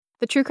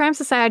The True Crime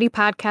Society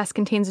podcast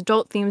contains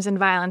adult themes and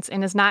violence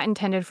and is not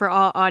intended for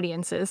all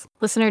audiences.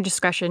 Listener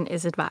discretion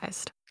is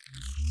advised.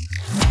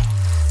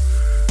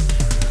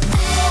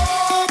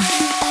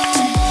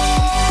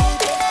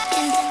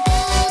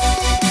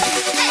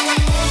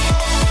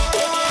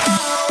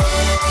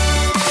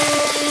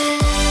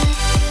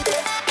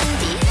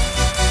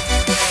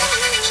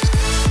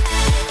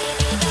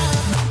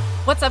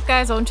 What's up,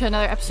 guys? Welcome to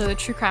another episode of the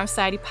True Crime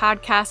Society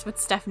podcast with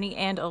Stephanie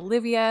and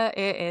Olivia.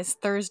 It is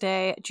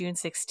Thursday, June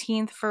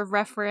 16th for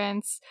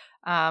reference.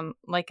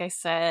 Like I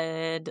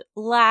said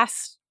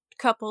last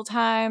couple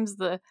times,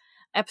 the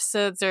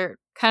episodes are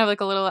kind of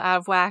like a little out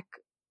of whack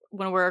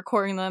when we're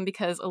recording them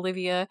because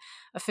Olivia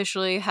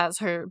officially has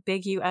her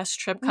big US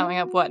trip coming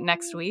up,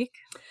 next week?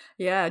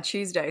 Yeah,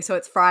 Tuesday. So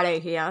it's Friday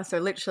here. So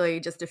literally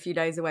just a few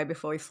days away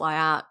before we fly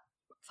out.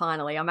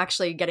 Finally, I'm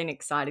actually getting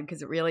excited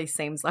because it really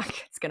seems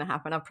like it's going to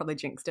happen. I've probably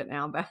jinxed it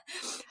now, but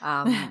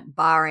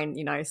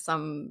barring,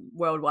 some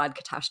worldwide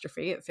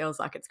catastrophe, it feels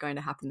like it's going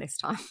to happen this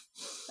time.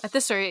 At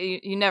this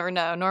rate, you never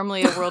know.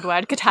 Normally a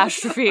worldwide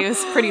catastrophe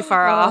is pretty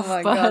far off. Oh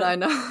my God, I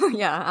know.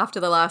 Yeah, after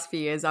the last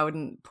few years, I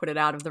wouldn't put it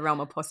out of the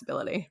realm of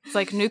possibility. It's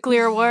like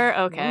nuclear war?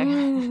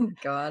 Okay.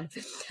 God.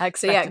 I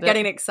expected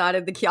getting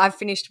excited. I've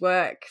finished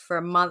work for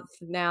a month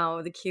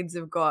now. The kids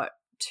have got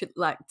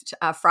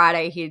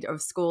Friday here of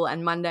school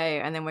and Monday,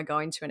 and then we're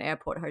going to an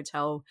airport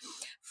hotel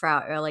for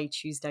our early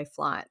Tuesday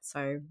flight.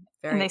 So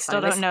very and they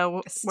excited. Still don't know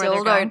where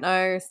Still they're don't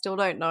know. Still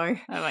don't know.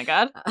 Oh my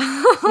God.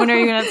 When are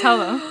you going to tell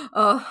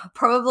them?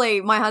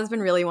 Probably my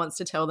husband really wants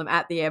to tell them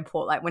at the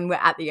airport, like when we're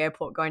at the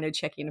airport going to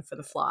check in for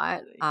the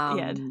flight.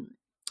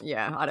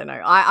 Yeah, I don't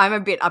know. I'm a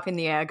bit up in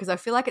the air because I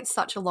feel like it's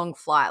such a long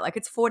flight. Like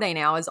it's 14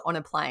 hours on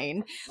a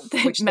plane,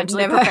 which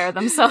mentally prepare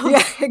themselves.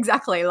 Yeah,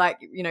 exactly. Like,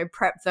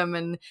 prep them.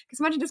 And because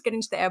imagine just getting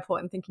to the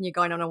airport and thinking you're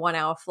going on a 1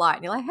 hour flight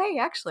and you're like, hey,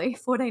 actually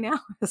 14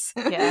 hours.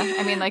 Yeah.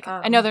 I mean,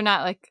 I know they're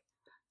not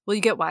will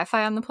you get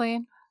Wi-Fi on the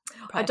plane?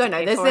 I don't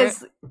know.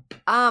 There's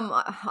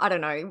I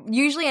don't know.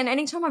 Usually, and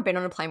anytime I've been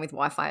on a plane with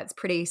Wi-Fi, it's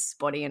pretty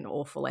spotty and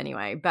awful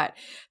anyway. But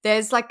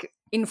there's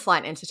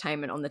in-flight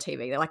entertainment on the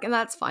TV. They're and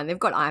that's fine. They've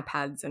got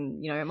iPads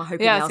and, I'm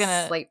hoping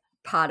they'll sleep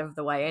part of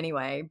the way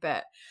anyway.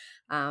 But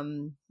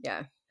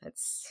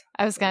it's...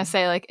 I was going to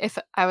say, if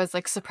I was,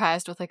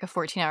 surprised with, a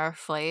 14-hour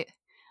flight,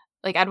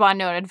 I'd want to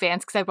know in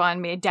advance because I'd want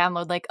me to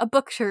download, a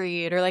book to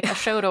read or, a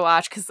show to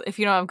watch because if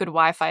you don't have good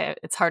Wi-Fi,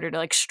 it's harder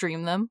to,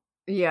 stream them.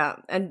 Yeah,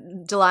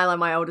 and Delilah,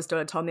 my oldest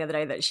daughter, told me the other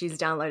day that she's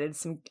downloaded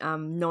some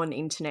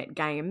non-internet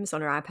games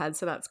on her iPad,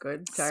 so that's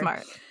good. So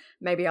smart.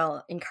 Maybe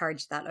I'll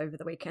encourage that over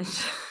the weekend.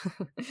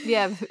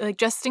 Yeah,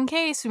 just in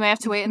case. We might have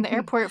to wait in the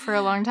airport for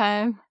a long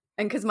time.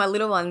 And because my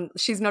little one,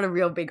 she's not a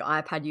real big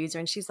iPad user,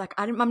 and she's like,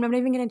 I'm not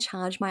even going to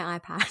charge my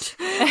iPad.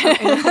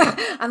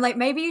 I'm like,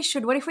 maybe you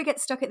should. What if we get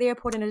stuck at the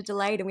airport and it's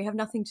delayed and we have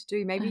nothing to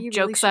do? Maybe you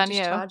really should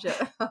just charge it.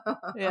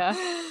 Yeah.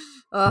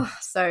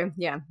 So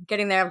yeah,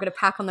 getting there. I've got to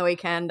pack on the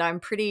weekend. I'm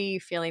pretty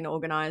feeling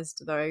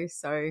organized though,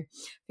 so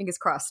fingers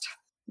crossed.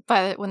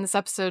 But when this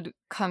episode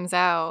comes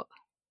out,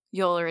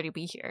 you'll already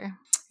be here.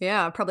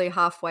 Yeah, probably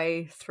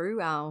halfway through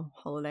our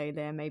holiday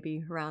there,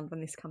 maybe around when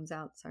this comes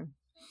out. So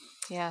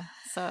yeah,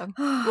 so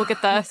we'll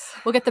get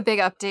the big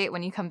update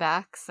when you come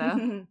back.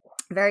 So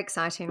very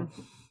exciting.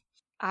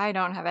 I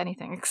don't have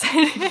anything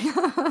exciting.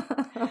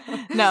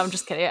 No, I'm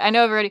just kidding. I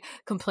know I've already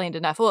complained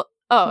enough. Well,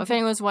 if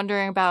anyone's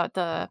wondering about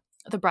the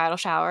bridal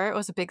shower, it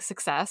was a big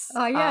success.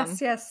 Oh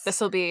yes. This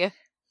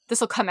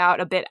will come out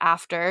a bit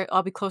after.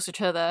 I'll be closer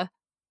to the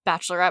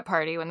bachelorette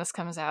party when this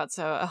comes out,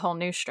 so a whole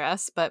new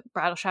stress. But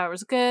bridal shower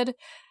was good.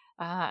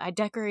 I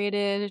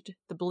decorated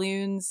the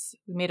balloons.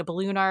 We made a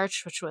balloon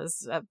arch, which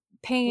was a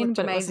pain. Looked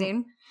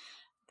amazing.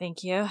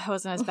 Thank you. It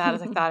wasn't as bad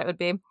as I thought it would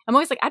be. I'm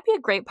always I'd be a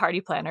great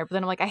party planner, but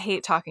then I'm I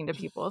hate talking to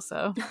people,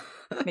 so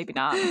maybe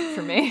not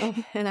for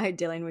me. And I hate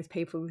dealing with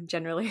people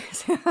generally.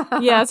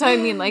 Yeah, that's what I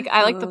mean.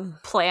 I like the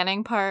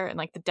planning part and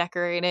the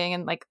decorating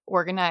and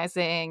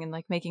organizing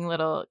and making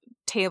little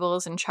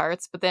tables and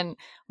charts. But then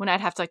when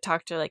I'd have to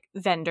talk to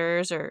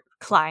vendors or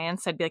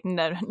clients, I'd be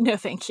no,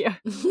 thank you.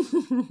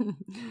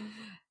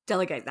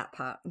 Delegate that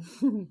part.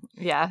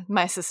 Yeah,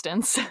 my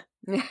assistants.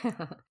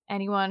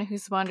 Anyone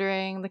who's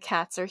wondering, the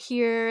cats are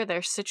here.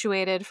 They're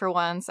situated for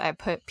once. I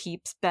put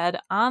Peep's bed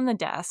on the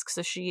desk,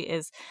 so she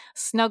is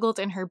snuggled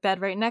in her bed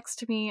right next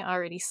to me,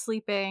 already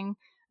sleeping.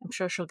 I'm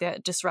sure she'll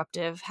get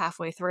disruptive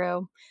halfway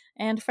through.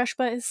 And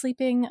Freshbutt is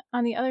sleeping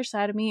on the other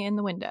side of me in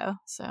the window,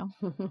 so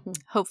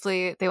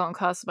hopefully they won't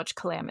cause much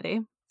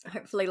calamity.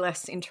 Hopefully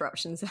less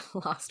interruptions than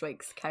last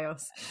week's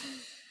chaos.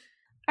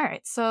 All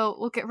right, so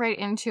we'll get right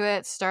into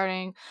it,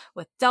 starting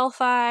with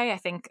Delphi. I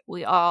think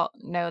we all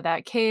know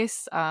that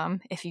case.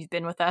 If you've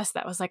been with us,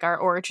 that was our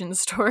origin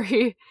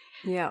story.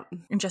 Yeah.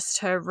 And just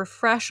to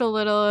refresh a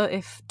little,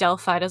 if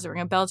Delphi doesn't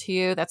ring a bell to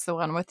you, that's the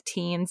one with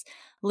teens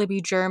Libby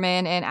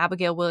German and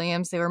Abigail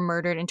Williams. They were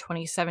murdered in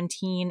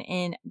 2017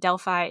 in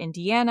Delphi,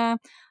 Indiana.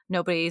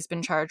 Nobody's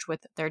been charged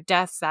with their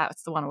deaths.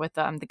 That's the one with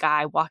the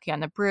guy walking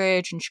on the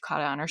bridge, and she caught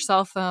it on her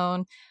cell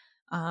phone.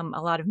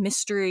 a lot of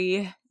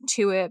mystery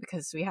to it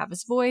because we have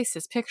his voice,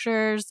 his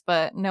pictures,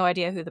 but no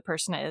idea who the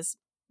person is,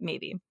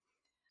 maybe.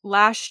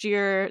 Last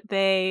year,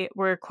 they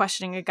were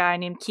questioning a guy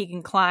named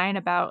Keegan Kline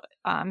about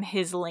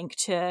his link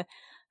to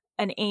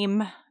an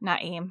AIM.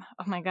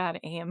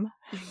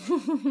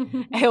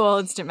 AOL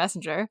Instant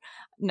Messenger.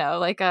 No,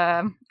 like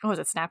what was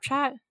it,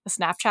 Snapchat? A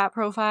Snapchat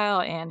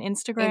profile and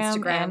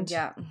Instagram. And,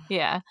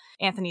 yeah,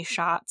 Anthony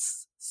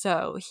Schatz.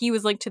 So he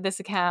was linked to this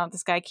account.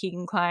 This guy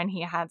Keegan Kline,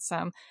 he had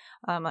some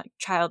like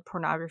child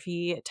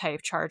pornography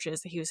type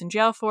charges that he was in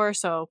jail for.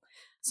 So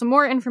some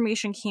more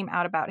information came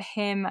out about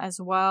him as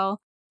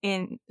well.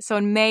 In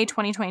May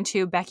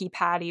 2022, Becky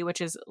Patty,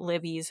 which is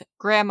Libby's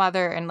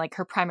grandmother and like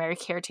her primary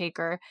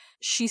caretaker,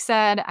 she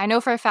said, "I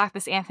know for a fact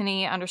this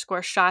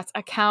Anthony_Schatz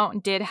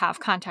account did have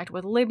contact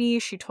with Libby."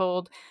 She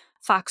told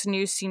Fox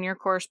News senior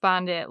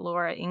correspondent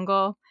Laura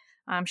Ingle.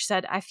 She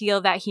said, "I feel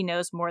that he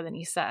knows more than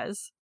he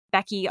says."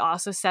 Becky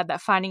also said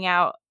that finding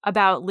out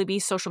about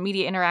Libby's social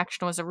media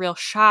interaction was a real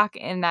shock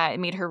and that it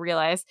made her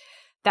realize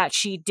that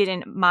she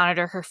didn't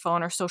monitor her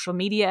phone or social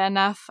media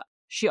enough.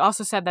 She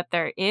also said that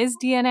there is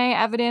DNA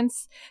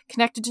evidence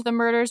connected to the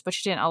murders, but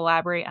she didn't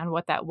elaborate on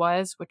what that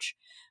was, which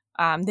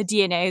the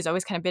DNA has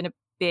always kind of been a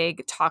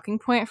big talking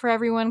point for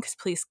everyone because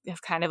police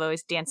have kind of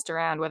always danced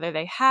around whether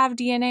they have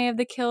DNA of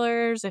the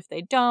killers, if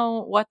they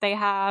don't, what they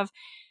have.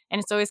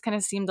 And it's always kind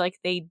of seemed like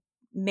they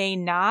may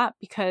not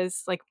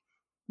because, like,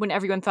 when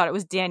everyone thought it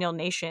was Daniel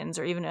Nations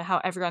or even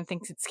how everyone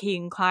thinks it's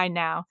Keegan Kline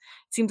now,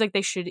 it seems like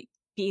they should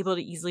be able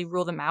to easily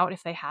rule them out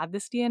if they had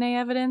this DNA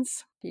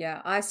evidence.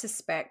 Yeah, I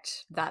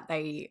suspect that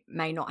they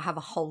may not have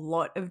a whole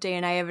lot of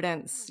DNA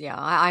evidence. Yeah,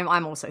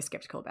 I'm also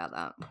skeptical about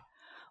that.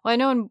 Well, I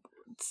know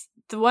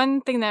the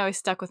one thing that always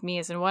stuck with me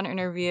is in one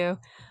interview,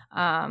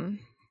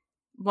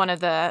 one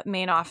of the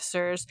main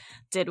officers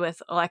did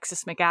with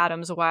Alexis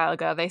McAdams a while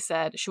ago. They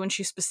said, when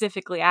she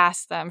specifically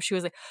asked them, she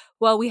was like,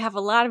 well, we have a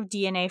lot of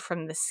DNA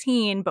from the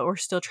scene, but we're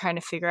still trying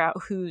to figure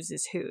out whose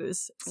is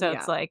whose. So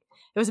It's like,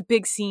 it was a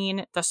big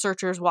scene. The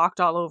searchers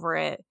walked all over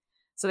it.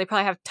 So they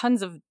probably have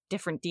tons of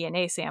different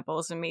DNA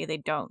samples, and maybe they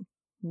don't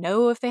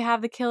know if they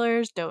have the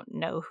killers, don't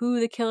know who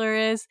the killer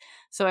is.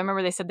 So I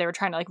remember they said they were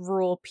trying to like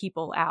rule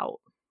people out.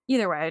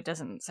 Either way, it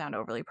doesn't sound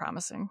overly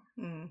promising.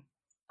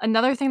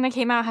 Another thing that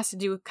came out has to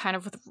do kind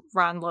of with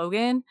Ron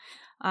Logan.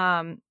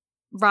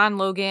 Ron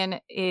Logan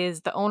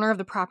is the owner of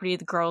the property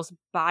the girls'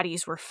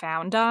 bodies were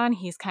found on.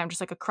 He's kind of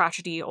just like a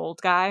crotchety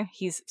old guy.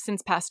 He's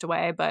since passed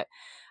away, but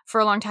for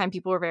a long time,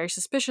 people were very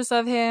suspicious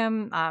of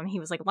him. He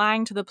was like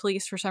lying to the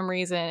police for some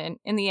reason. And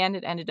in the end,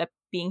 it ended up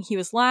being he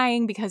was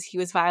lying because he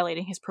was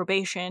violating his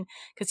probation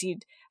because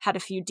he'd had a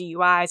few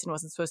DUIs and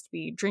wasn't supposed to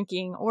be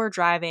drinking or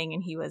driving.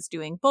 And he was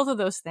doing both of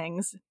those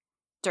things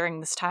during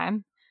this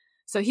time.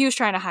 So he was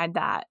trying to hide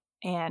that.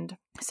 And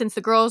since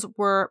the girls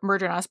were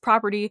murdered on his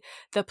property,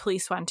 the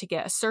police wanted to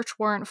get a search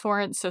warrant for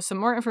it. So some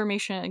more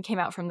information came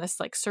out from this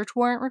like search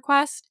warrant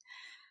request.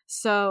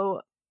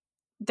 So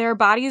their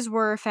bodies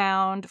were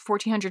found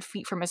 1,400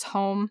 feet from his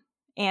home,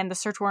 and the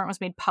search warrant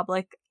was made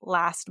public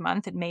last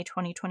month in May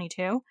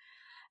 2022.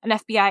 An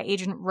FBI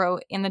agent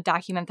wrote in the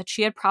document that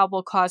she had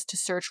probable cause to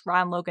search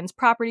Ron Logan's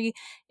property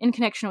in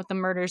connection with the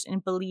murders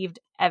and believed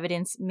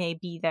evidence may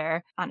be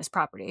there on his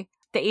property.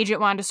 The agent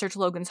wanted to search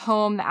Logan's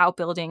home, the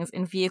outbuildings,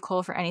 and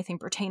vehicle for anything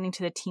pertaining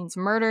to the teen's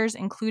murders,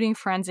 including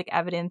forensic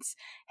evidence,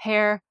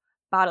 hair,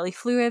 bodily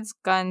fluids,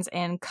 guns,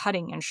 and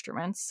cutting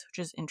instruments, which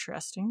is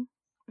interesting.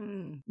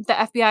 The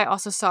FBI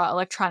also saw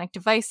electronic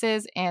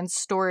devices and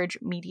storage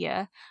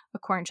media,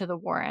 according to the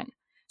warrant.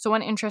 So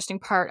one interesting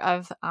part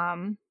of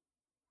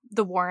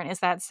the warrant is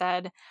that it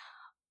said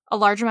a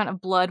large amount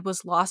of blood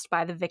was lost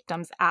by the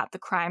victims at the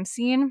crime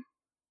scene.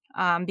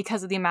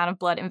 Because of the amount of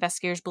blood,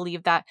 investigators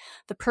believe that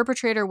the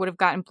perpetrator would have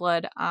gotten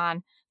blood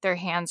on their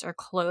hands or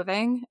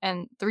clothing.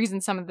 And the reason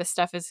some of this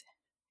stuff is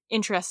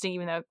interesting,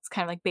 even though it's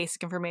kind of like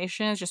basic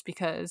information, is just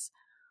because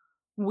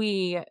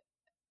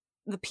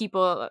the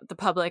people, the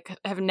public,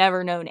 have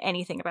never known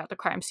anything about the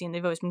crime scene.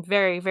 They've always been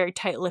very, very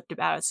tight-lipped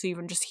about it. So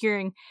even just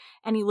hearing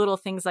any little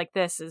things like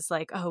this is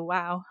like, oh,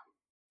 wow.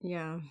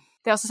 Yeah.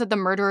 They also said the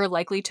murderer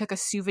likely took a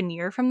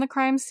souvenir from the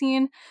crime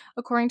scene,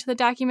 according to the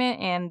document,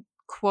 and,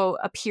 quote,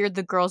 appeared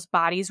the girls'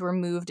 bodies were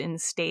moved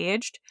and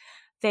staged.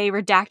 They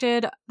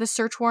redacted the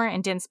search warrant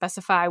and didn't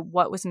specify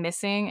what was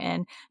missing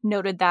and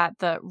noted that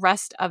the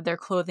rest of their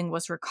clothing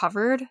was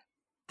recovered.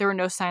 There were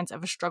no signs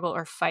of a struggle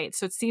or fight.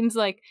 So it seems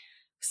like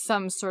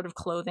some sort of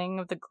clothing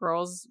of the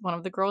girls, one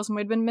of the girls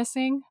might have been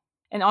missing.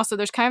 And also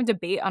there's kind of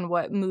debate on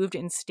what moved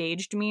and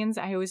staged means.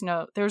 I always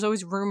know there's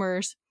always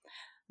rumors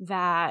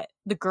that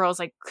the girls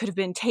like could have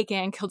been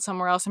taken, killed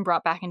somewhere else and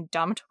brought back and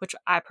dumped, which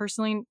I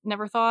personally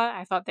never thought.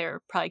 I thought they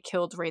were probably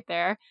killed right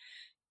there.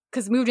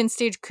 Because moved and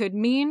staged could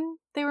mean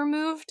they were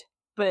moved,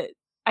 but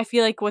I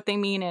feel like what they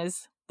mean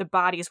is the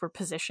bodies were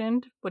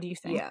positioned. What do you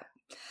think?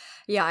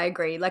 Yeah, I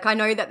agree. Like, I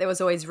know that there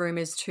was always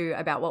rumors too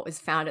about what was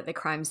found at the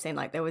crime scene.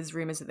 Like, there was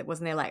rumors that there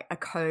wasn't there like a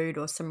code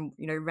or some,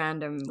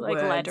 random like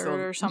words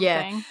letter or something.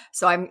 Yeah.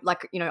 So I'm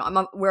like,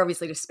 we're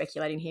obviously just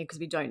speculating here because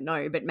we don't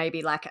know, but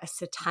maybe like a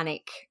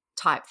satanic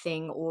type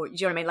thing, or do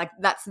you know what I mean? Like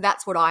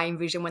that's what I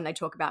envision when they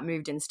talk about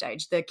moved in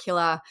stage. The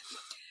killer,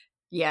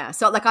 yeah.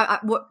 So like I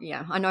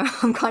know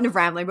I'm kind of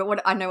rambling,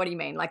 but I know what you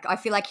mean. Like I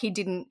feel like he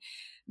didn't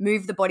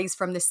move the bodies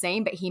from the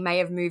scene, but he may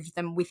have moved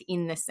them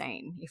within the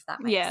scene, if that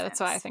makes sense. Yeah, that's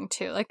what I think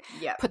too. Like,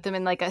 yeah, put them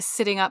in like a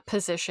sitting up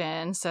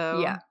position. So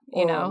yeah,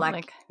 you or know,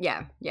 like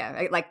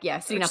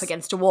sitting up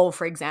against a wall,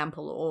 for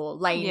example, or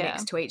laying Yeah.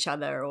 next to each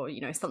other, or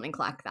something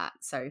like that.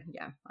 So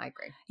yeah, I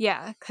agree.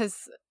 Yeah,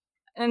 because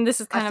and this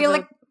is kind I of feel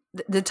like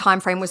the time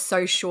frame was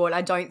so short.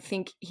 I don't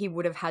think he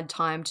would have had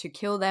time to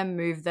kill them,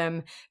 move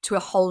them to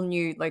a whole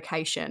new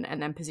location, and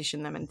then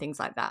position them and things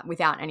like that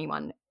without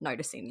anyone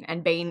noticing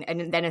and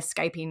then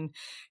escaping,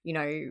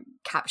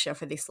 capture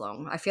for this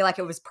long. I feel like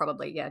it was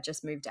probably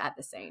just moved at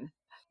the scene.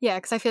 Yeah,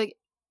 because I feel like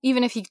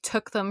even if he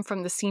took them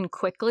from the scene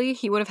quickly,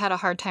 he would have had a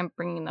hard time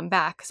bringing them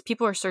back because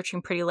people were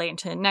searching pretty late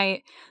into the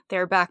night. They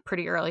were back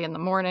pretty early in the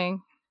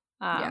morning.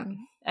 I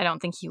don't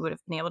think he would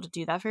have been able to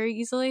do that very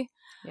easily.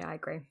 Yeah, I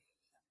agree.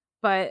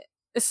 But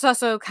it's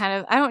also kind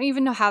of, I don't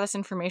even know how this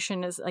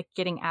information is like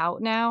getting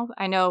out now.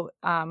 I know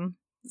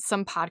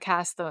some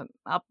podcasts,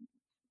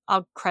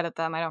 I'll credit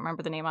them. I don't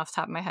remember the name off the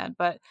top of my head,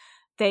 but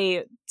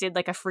they did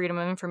like a Freedom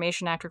of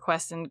Information Act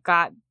request and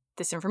got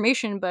this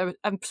information. But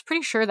I'm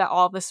pretty sure that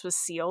all of this was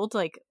sealed.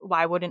 Like,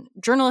 why wouldn't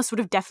journalists would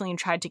have definitely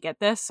tried to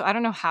get this? So I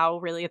don't know how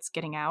really it's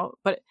getting out,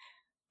 but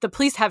the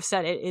police have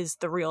said it is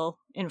the real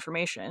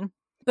information.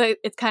 But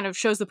it kind of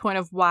shows the point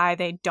of why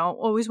they don't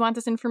always want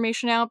this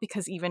information out,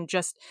 because even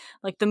just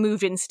like the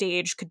moved in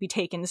stage could be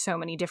taken so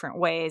many different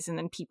ways, and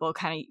then people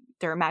kind of,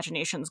 their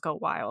imaginations go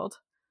wild.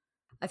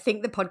 I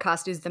think the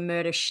podcast is the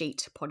Murder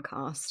Sheet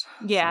podcast.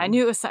 Yeah, so. I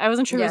knew it was, I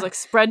wasn't sure it was like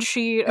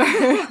Spreadsheet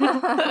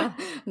or...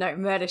 No,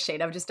 Murder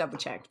Sheet. I've just double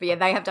checked. But yeah,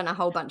 they have done a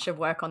whole bunch of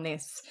work on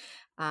this.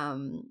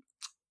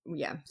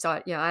 So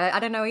I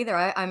don't know either.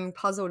 I'm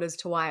puzzled as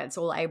to why it's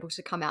all able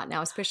to come out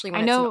now, especially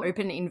when it's an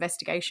open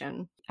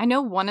investigation. I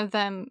know one of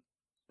them,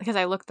 because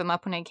I looked them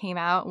up when it came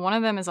out, one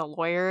of them is a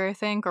lawyer, I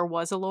think, or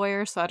was a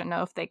lawyer, so I don't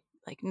know if they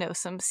like know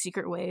some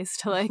secret ways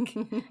to like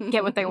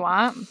get what they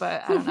want,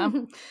 but I don't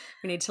know.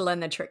 We need to learn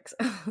their tricks.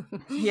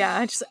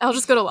 Yeah, I'll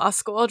just go to law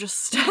school,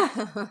 just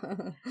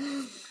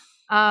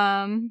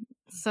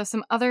so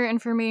some other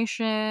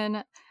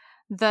information.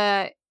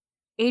 The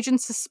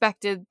agents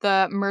suspected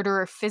the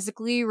murderer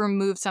physically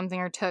removed something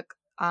or took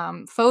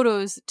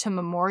photos to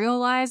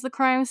memorialize the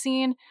crime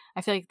scene.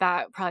 I feel like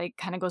that probably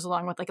kind of goes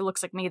along with like, it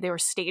looks like maybe they were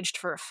staged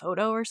for a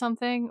photo or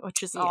something,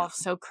 which is all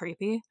so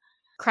creepy.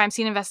 Crime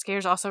scene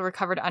investigators also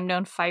recovered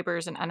unknown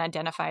fibers and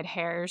unidentified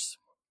hairs.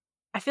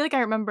 I feel like I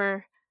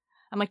remember,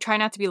 I'm like trying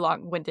not to be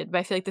long-winded, but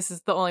I feel like this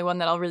is the only one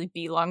that I'll really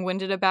be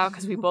long-winded about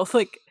because we both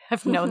like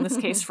have known this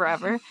case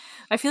forever.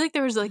 I feel like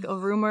there was like a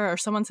rumor or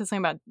someone said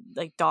something about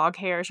like dog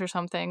hairs or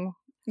something.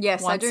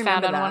 Yes, I do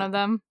remember found on one of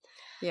them.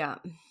 Yeah.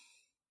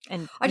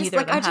 And neither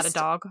of them had a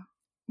dog.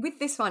 With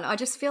this one, I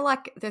just feel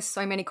like there's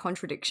so many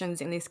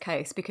contradictions in this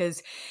case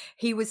because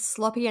he was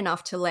sloppy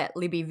enough to let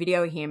Libby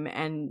video him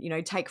and,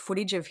 take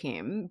footage of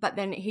him, but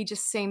then he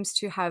just seems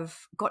to have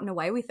gotten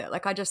away with it.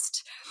 Like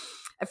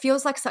it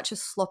feels like such a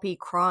sloppy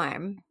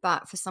crime,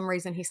 but for some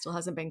reason he still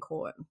hasn't been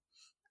caught.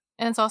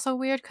 And it's also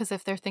weird because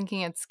if they're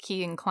thinking it's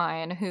Keegan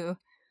Kline, who,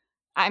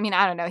 I mean,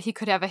 I don't know, he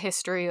could have a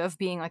history of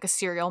being like a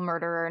serial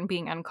murderer and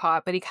being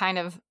uncaught, but he kind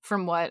of,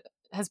 from what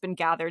has been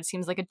gathered,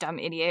 seems like a dumb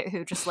idiot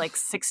who just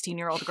likes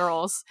 16-year-old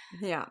girls.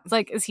 Yeah. It's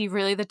like, is he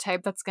really the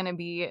type that's going to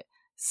be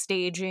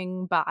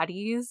staging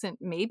bodies? And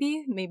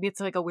maybe it's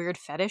like a weird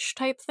fetish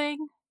type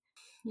thing.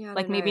 Yeah.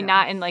 Like maybe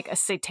not in like a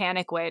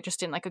satanic way,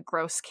 just in like a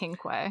gross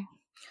kink way.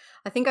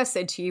 I think I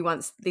said to you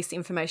once this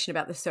information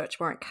about the search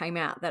warrant came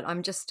out that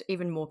I'm just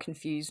even more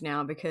confused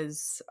now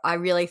because I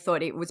really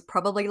thought it was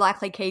probably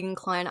likely Keegan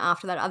Kline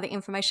after that other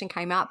information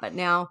came out. But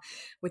now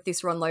with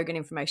this Ron Logan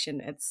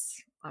information,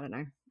 it's, I don't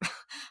know.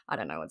 I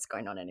don't know what's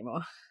going on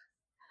anymore.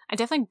 I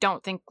definitely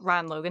don't think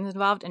Ron Logan's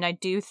involved. And I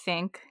do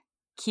think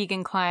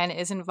Keegan Kline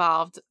is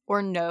involved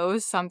or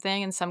knows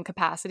something in some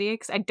capacity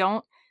because I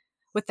don't,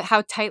 with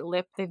how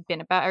tight-lipped they've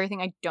been about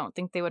everything, I don't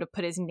think they would have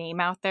put his name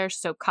out there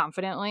so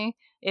confidently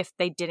if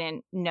they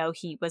didn't know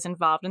he was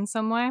involved in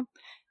some way.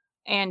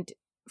 And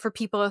for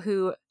people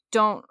who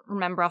don't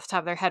remember off the top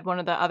of their head, one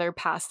of the other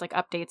past like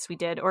updates we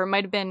did, or it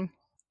might have been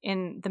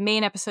in the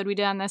main episode we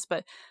did on this,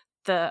 but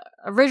the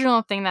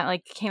original thing that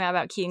like came out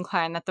about Keegan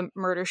Kline that the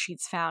murder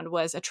sheets found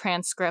was a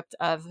transcript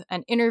of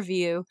an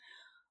interview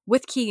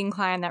with Keegan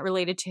Kline that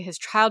related to his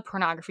child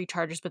pornography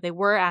charges, but they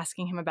were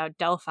asking him about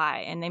Delphi,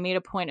 and they made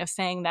a point of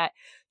saying that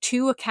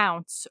 2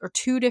 accounts or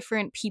 2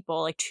 different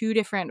people, like 2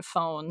 different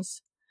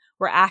phones,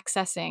 were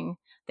accessing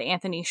the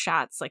Anthony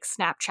Shots like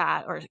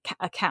Snapchat or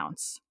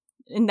accounts,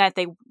 and that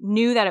they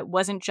knew that it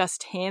wasn't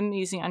just him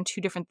using on 2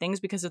 different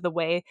things because of the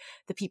way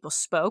the people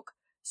spoke.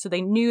 So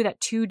they knew that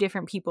 2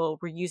 different people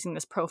were using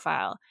this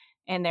profile,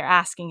 and they're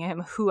asking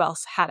him who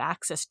else had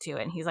access to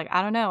it, and he's like,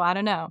 I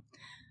don't know.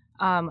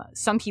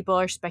 Some people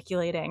are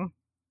speculating,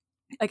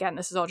 again,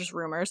 this is all just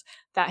rumors,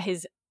 that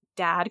his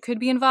dad could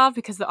be involved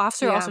because the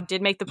officer also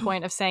did make the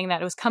point of saying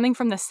that it was coming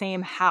from the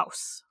same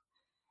house.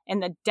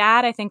 And the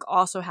dad, I think,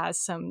 also has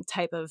some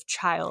type of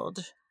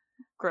child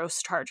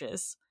gross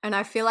charges. And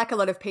I feel like a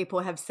lot of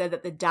people have said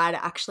that the dad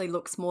actually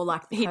looks more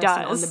like the He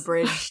person does. on the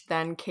bridge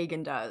than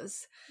Keegan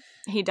does.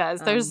 He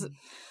does. There's,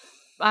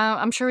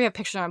 I'm sure we have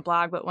pictures on our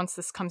blog, but once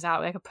this comes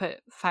out, I could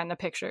find the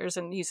pictures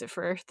and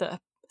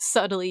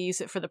subtly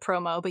use it for the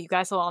promo. But you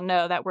guys will all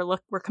know that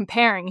we're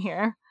comparing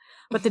here.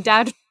 But the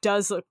dad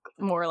does look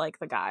more like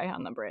the guy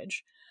on the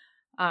bridge.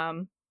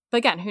 But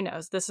again, who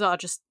knows? This is all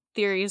just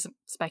theories,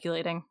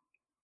 speculating.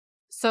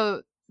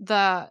 So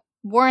the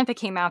warrant that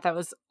came out that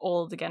was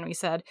old, again, we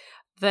said,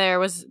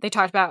 they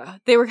talked about,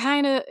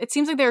 it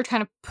seems like they were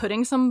kind of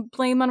putting some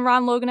blame on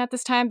Ron Logan at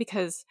this time,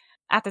 because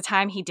at the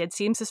time he did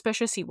seem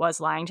suspicious. He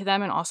was lying to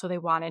them, and also they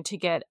wanted to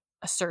get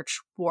a search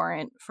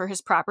warrant for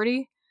his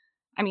property.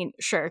 I mean,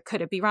 sure,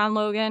 could it be Ron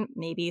Logan?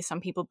 Maybe. Some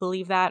people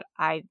believe that.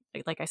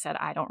 Like I said,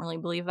 I don't really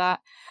believe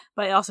that.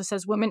 But it also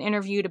says women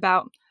interviewed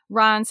about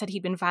Ron said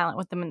he'd been violent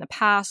with them in the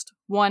past,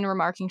 one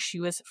remarking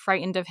she was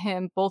frightened of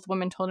him. Both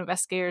women told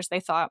investigators they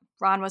thought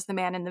Ron was the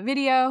man in the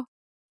video.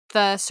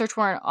 The search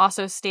warrant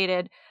also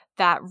stated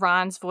that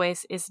Ron's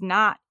voice is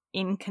not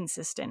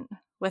inconsistent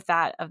with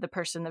that of the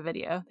person in the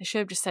video. They should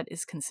have just said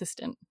is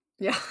consistent.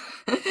 Yeah.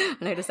 I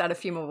need to add a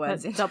few more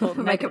words. Double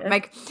make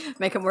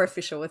it more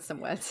official with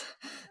some words.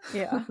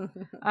 Yeah.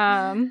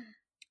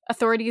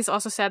 Authorities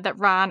also said that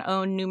Ron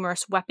owned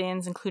numerous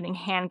weapons, including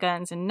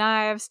handguns and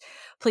knives.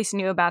 Police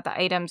knew about the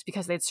items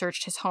because they'd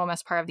searched his home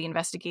as part of the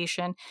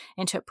investigation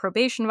into a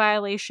probation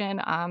violation.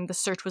 The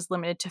search was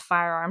limited to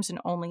firearms and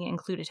only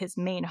included his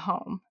main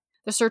home.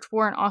 The search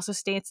warrant also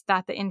states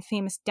that the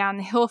infamous down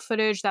the hill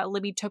footage that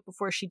Libby took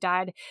before she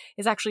died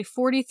is actually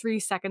 43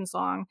 seconds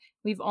long.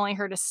 We've only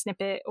heard a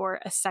snippet or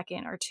a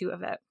second or two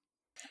of it.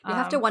 You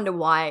have to wonder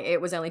why it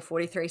was only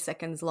 43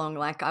 seconds long.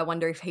 Like, I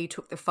wonder if he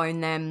took the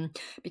phone then,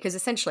 because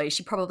essentially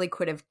she probably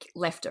could have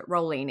left it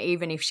rolling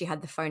even if she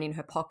had the phone in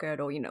her pocket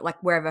or,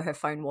 like wherever her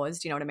phone was.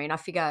 Do you know what I mean? I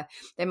figure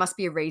there must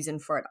be a reason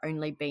for it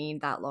only being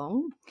that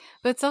long.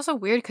 But it's also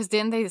weird because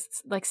didn't they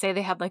say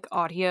they had like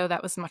audio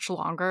that was much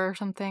longer or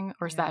something?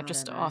 Or is that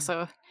just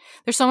also,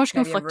 there's so much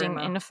conflicting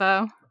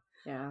info.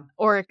 Yeah.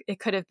 Or it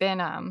could have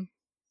been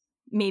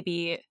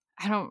maybe,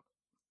 I don't,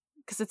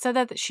 because it said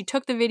that she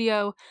took the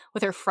video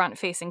with her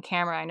front-facing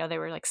camera. I know they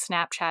were like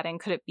Snapchatting.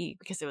 Could it be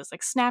because it was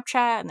like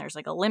Snapchat and there's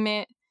like a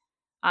limit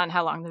on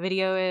how long the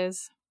video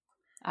is?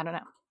 I don't know.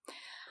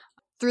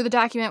 Through the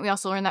document, we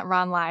also learned that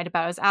Ron lied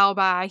about his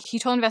alibi. He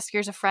told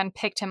investigators a friend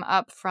picked him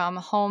up from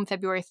home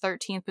February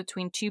 13th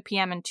between 2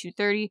 p.m. and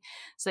 2:30,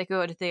 so they could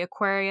go to the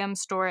aquarium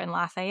store in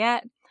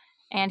Lafayette.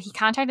 And he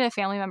contacted a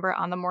family member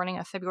on the morning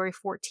of February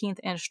 14th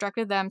and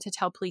instructed them to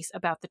tell police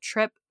about the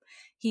trip.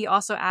 He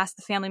also asked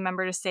the family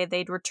member to say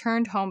they'd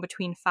returned home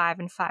between 5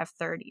 and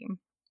 5:30.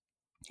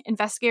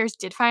 Investigators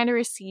did find a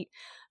receipt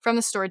from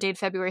the store dated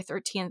February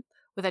 13th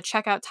with a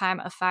checkout time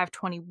of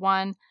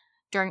 5:21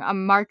 during a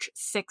March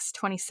 6,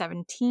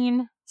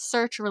 2017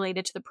 search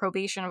related to the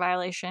probation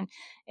violation.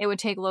 It would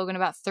take Logan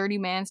about 30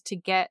 minutes to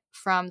get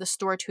from the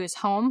store to his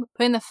home,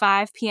 putting the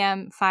 5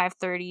 p.m.,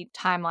 5:30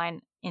 timeline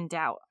in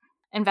doubt.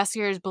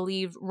 Investigators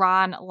believe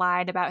Ron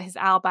lied about his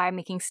alibi,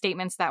 making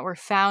statements that were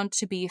found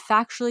to be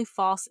factually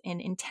false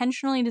and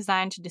intentionally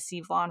designed to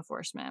deceive law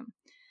enforcement.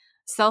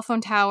 Cell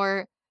phone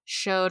tower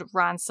showed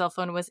Ron's cell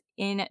phone was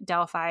in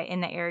Delphi in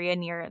the area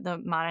near the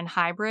Monon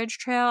High Bridge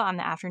Trail on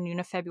the afternoon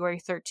of February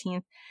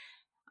 13th.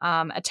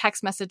 A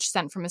text message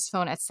sent from his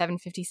phone at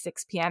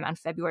 7:56 p.m. on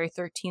February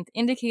 13th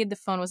indicated the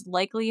phone was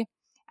likely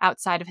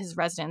outside of his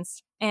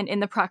residence and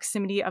in the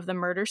proximity of the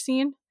murder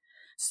scene.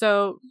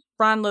 So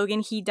Ron Logan,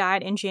 he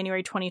died in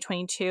January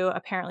 2022,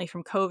 apparently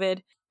from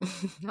COVID.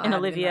 And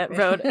Olivia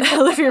wrote,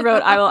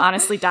 I will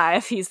honestly die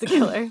if he's the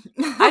killer.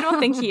 I don't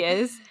think he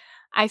is.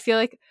 I feel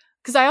like,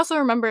 because I also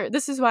remember,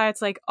 this is why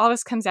it's like all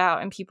this comes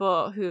out and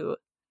people who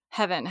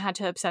haven't had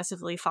to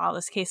obsessively follow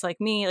this case like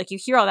me, like you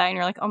hear all that and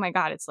you're like, oh my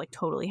God, it's like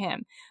totally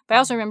him. But I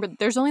also remember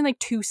there's only like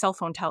 2 cell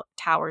phone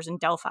towers in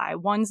Delphi.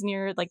 One's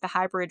near like the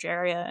High Bridge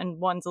area and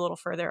one's a little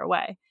further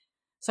away.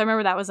 So I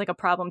remember that was like a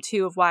problem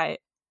too of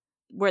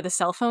where the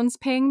cell phones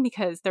ping,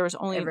 because there was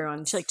only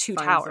like 2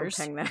 towers.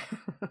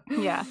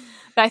 Yeah.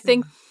 But I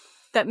think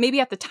that maybe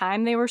at the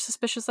time they were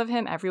suspicious of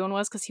him. Everyone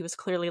was, because he was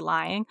clearly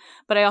lying.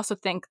 But I also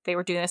think they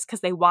were doing this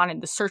because they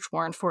wanted the search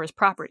warrant for his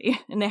property.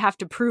 And they have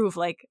to prove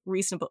like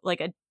reasonable, like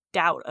a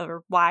doubt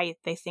over why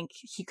they think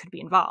he could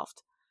be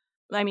involved.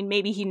 I mean,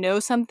 maybe he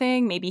knows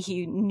something. Maybe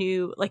he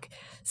knew, like,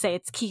 say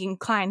it's Keegan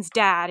Kline's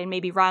dad, and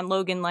maybe Ron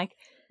Logan like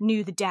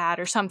knew the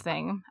dad or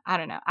something. I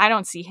don't know. I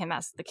don't see him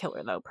as the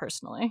killer though,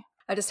 personally.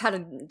 I just had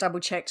to double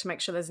check to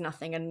make sure there's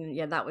nothing. And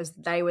yeah,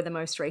 they were the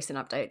most recent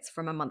updates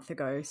from a month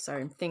ago.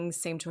 So things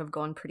seem to have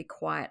gone pretty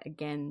quiet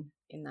again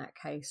in that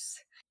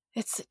case.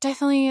 It's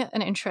definitely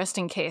an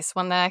interesting case,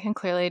 one that I can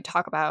clearly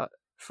talk about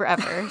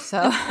forever.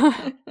 So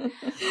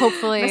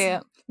hopefully...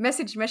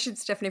 Message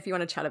Stephanie if you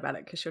want to chat about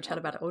it, because she'll chat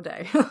about it all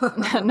day.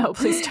 No,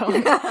 please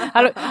don't.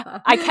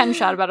 I can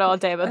chat about it all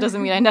day, but it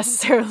doesn't mean I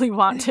necessarily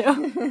want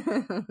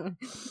to.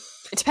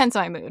 It depends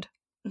on my mood.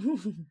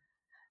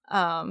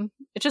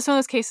 It's just one of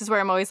those cases where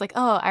I'm always like,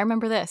 oh, I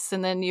remember this.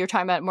 And then you're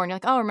talking about it more and you're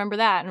like, oh, remember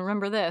that and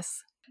remember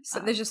this. So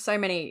there's just so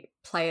many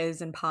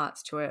players and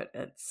parts to it.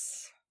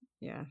 It's,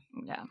 yeah,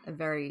 a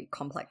very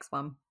complex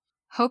one.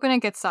 Hoping it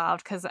gets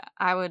solved because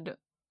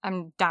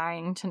I'm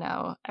dying to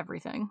know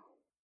everything.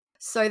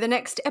 So the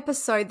next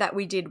episode that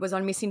we did was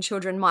on missing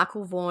children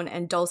Michael Vaughan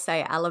and Dulce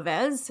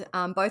Alaves.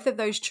 Both of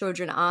those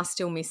children are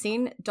still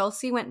missing.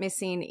 Dulce went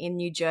missing in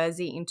New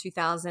Jersey in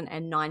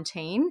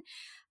 2019.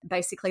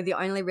 Basically, the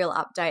only real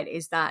update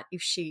is that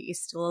if she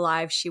is still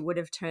alive, she would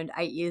have turned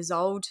 8 years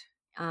old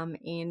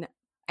in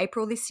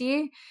April this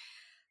year.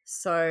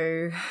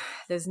 So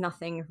there's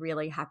nothing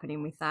really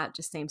happening with that.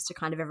 Just seems to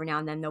kind of every now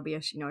and then there'll be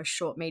a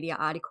short media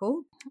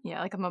article.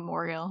 Yeah, like a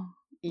memorial.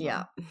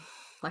 Yeah.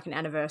 Like an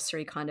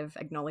anniversary kind of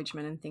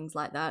acknowledgement and things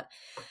like that.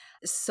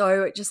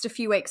 So just a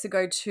few weeks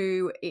ago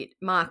too, it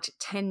marked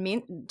 10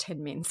 minutes.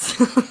 10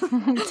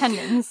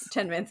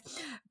 minutes.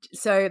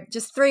 So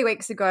just 3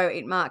 weeks ago,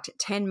 it marked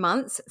 10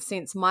 months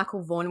since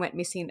Michael Vaughan went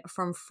missing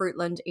from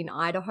Fruitland in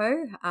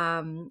Idaho.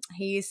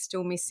 He is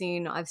still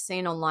missing. I've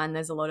seen online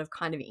there's a lot of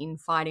kind of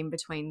infighting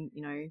between,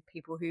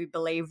 people who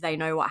believe they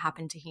know what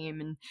happened to him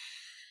and,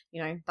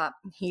 but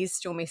he is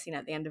still missing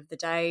at the end of the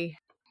day.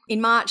 In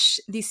March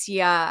this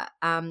year,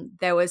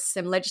 there was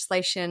some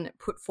legislation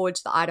put forward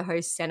to the Idaho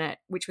Senate,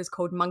 which was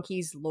called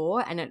Monkey's Law,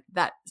 and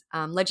that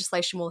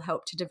legislation will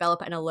help to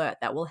develop an alert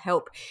that will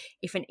help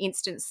if an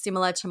instance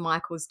similar to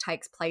Michael's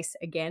takes place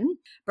again.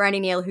 Brandy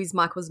Neal, who's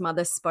Michael's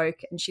mother, spoke,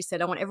 and she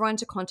said, I want everyone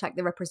to contact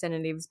the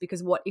representatives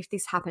because what if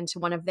this happened to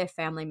one of their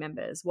family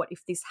members? What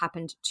if this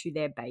happened to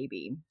their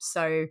baby?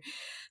 So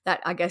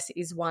that, I guess,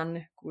 is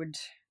one good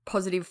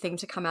positive thing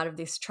to come out of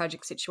this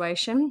tragic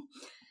situation.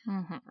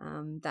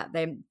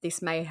 Mm-hmm.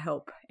 This may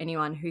help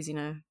anyone who's in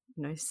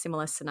a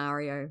similar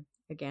scenario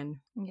again.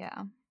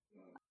 Yeah.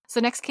 So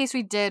next case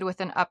we did with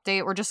an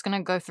update, we're just going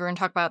to go through and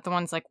talk about the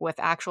ones like with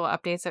actual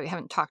updates that we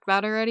haven't talked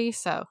about already.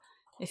 So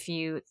if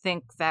you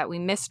think that we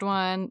missed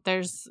one,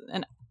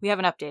 we have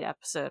an update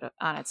episode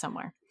on it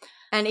somewhere.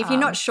 And if you're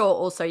not sure,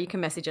 also, you can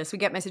message us. We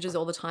get messages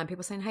all the time.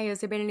 People saying, hey,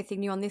 has there been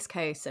anything new on this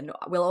case? And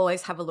we'll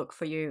always have a look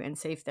for you and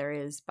see if there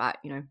is. But,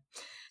 and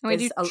we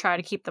do try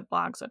to keep the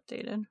blogs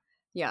updated.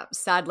 Yeah,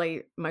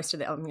 sadly, most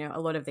of a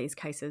lot of these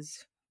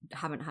cases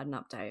haven't had an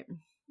update.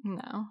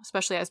 No,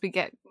 especially as we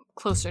get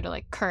closer to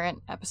like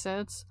current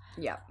episodes.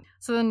 Yeah.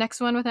 So the next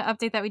one with an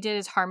update that we did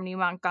is Harmony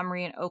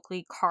Montgomery and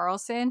Oakley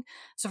Carlson.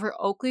 So for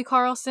Oakley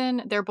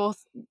Carlson, they're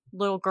both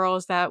little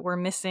girls that were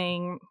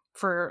missing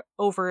for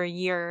over a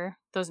year.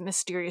 Those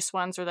mysterious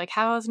ones are like,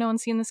 how has no one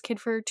seen this kid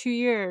for 2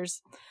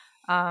 years?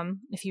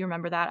 If you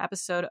remember that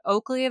episode.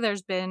 Oakley,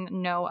 there's been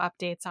no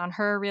updates on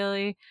her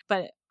really,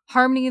 but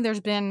Harmony,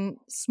 there's been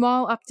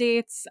small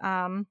updates.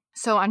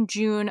 So on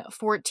June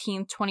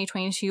 14th,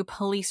 2022,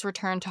 police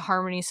returned to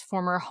Harmony's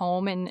former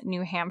home in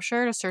New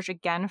Hampshire to search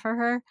again for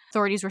her.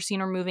 Authorities were seen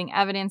removing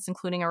evidence,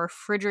 including a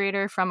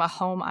refrigerator from a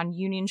home on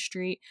Union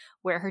Street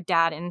where her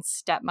dad and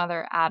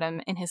stepmother,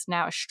 Adam, and his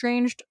now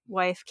estranged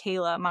wife,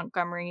 Kayla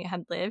Montgomery,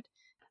 had lived.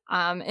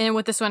 And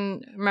with this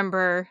one,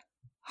 remember,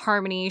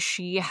 Harmony,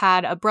 she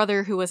had a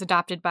brother who was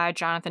adopted by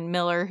Jonathan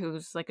Miller,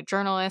 who's like a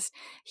journalist.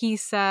 He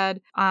said,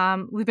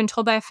 we've been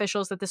told by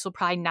officials that this will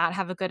probably not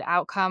have a good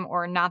outcome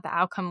or not the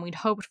outcome we'd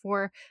hoped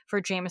for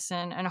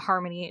Jameson and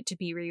Harmony to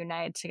be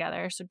reunited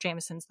together. So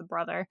Jameson's the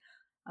brother.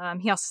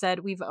 He also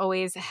said, we've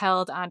always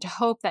held on to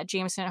hope that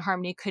Jameson and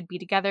Harmony could be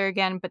together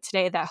again, but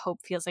today that hope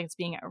feels like it's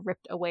being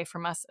ripped away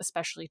from us,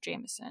 especially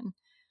Jameson.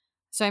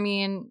 So, I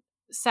mean,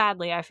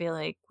 sadly, I feel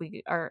like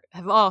we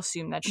have all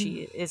assumed that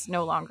she is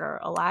no longer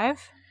alive.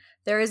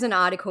 There is an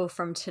article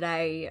from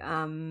today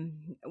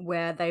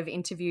where they've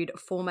interviewed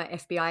former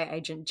FBI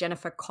agent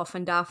Jennifer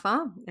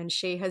Coffendorfer, and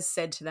she has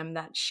said to them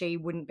that she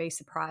wouldn't be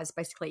surprised,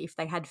 basically, if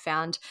they had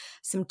found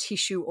some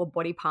tissue or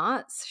body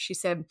parts. She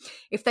said,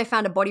 if they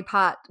found a body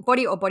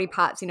or body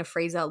parts in a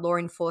freezer, law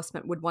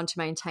enforcement would want to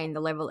maintain the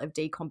level of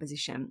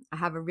decomposition. I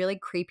have a really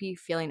creepy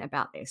feeling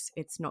about this.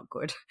 It's not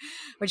good,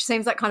 which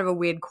seems like kind of a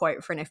weird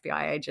quote for an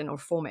FBI agent or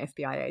former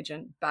FBI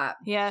agent. But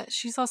yeah,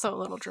 she's also a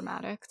little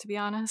dramatic, to be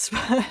honest.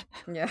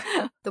 Yeah.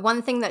 The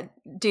one thing that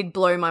did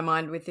blow my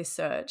mind with this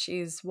search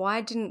is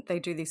why didn't they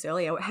do this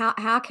earlier?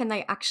 How can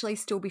they actually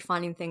still be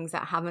finding things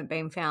that haven't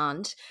been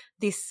found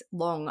this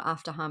long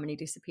after Harmony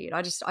disappeared?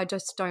 I just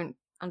don't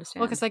understand.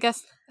 Well, because I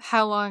guess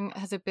how long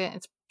has it been?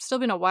 It's still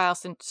been a while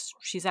since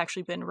she's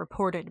actually been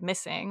reported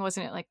missing.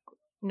 Wasn't it like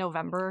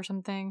November or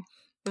something?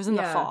 It was in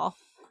the fall.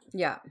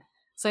 Yeah.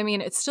 So, I mean,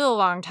 it's still a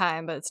long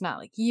time, but it's not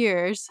like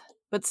years.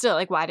 But still,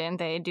 like, why didn't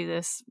they do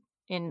this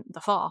in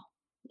the fall?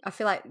 I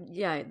feel like,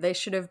 there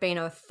should have been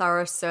a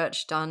thorough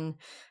search done,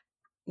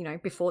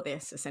 before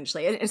this,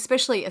 essentially,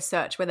 especially a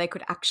search where they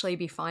could actually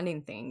be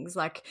finding things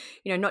like,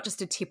 not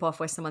just a tip off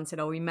where someone said,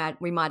 oh, we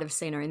might have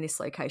seen her in this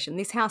location.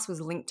 This house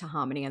was linked to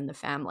Harmony and the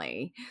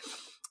family.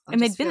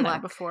 And they'd been there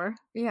before.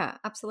 Yeah,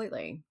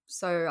 absolutely.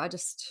 So I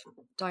just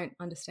don't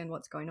understand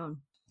what's going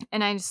on.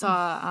 And I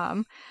saw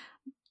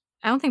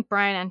I don't think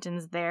Brian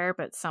Enton's there,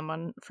 but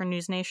someone for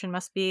News Nation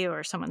must be,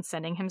 or someone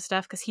sending him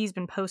stuff, because he's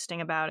been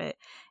posting about it.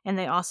 And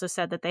they also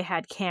said that they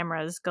had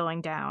cameras going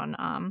down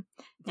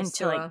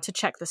to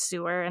check the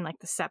sewer and like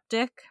the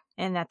septic,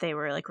 and that they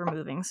were like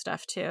removing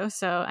stuff too.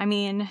 So I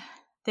mean,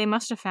 they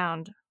must have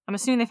found. I'm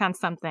assuming they found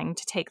something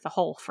to take the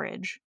whole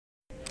fridge.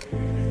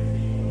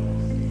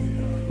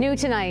 New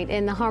tonight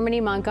in the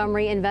Harmony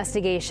Montgomery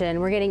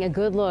investigation, we're getting a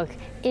good look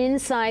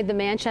inside the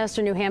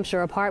Manchester, New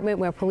Hampshire apartment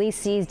where police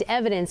seized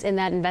evidence in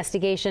that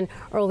investigation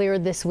earlier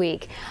this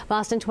week.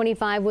 Boston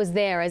 25 was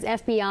there as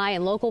FBI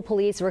and local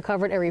police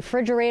recovered a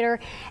refrigerator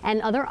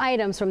and other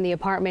items from the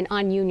apartment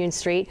on Union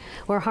Street,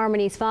 where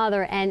Harmony's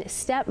father and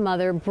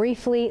stepmother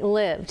briefly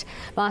lived.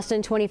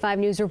 Boston 25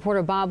 News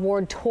reporter Bob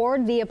Ward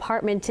toured the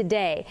apartment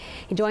today.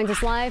 He joins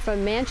us live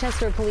from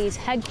Manchester Police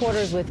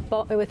headquarters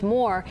with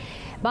more.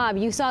 Bob,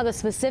 you saw the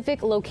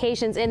specific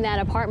locations in that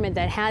apartment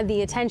that had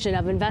the attention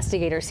of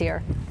investigators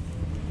here.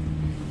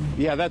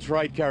 Yeah, that's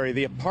right, Carrie.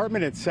 The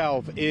apartment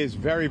itself is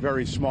very,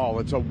 very small.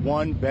 It's a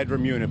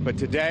one-bedroom unit. But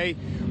today,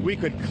 we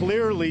could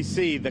clearly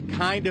see the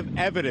kind of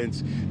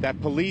evidence that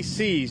police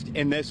seized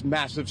in this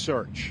massive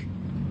search.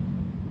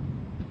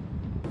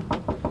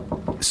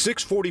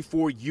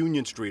 644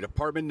 Union Street,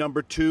 apartment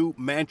number 2,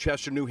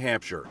 Manchester, New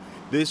Hampshire.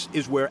 This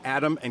is where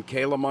Adam and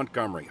Kayla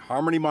Montgomery,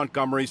 Harmony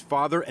Montgomery's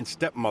father and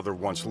stepmother,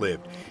 once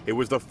lived. It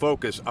was the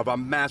focus of a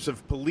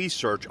massive police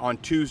search on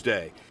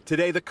Tuesday.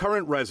 Today, the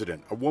current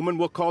resident, a woman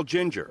we'll call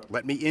Ginger,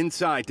 let me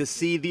inside to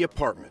see the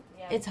apartment.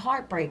 It's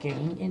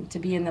heartbreaking to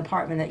be in the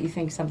apartment that you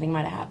think something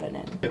might have happened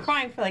in. You're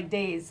crying for like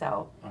days,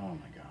 so. Oh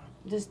my God.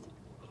 Just.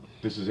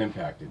 This has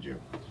impacted you.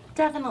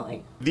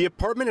 Definitely. The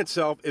apartment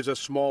itself is a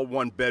small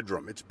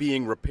one-bedroom. It's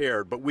being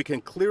repaired, but we can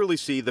clearly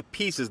see the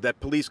pieces that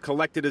police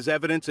collected as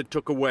evidence and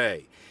took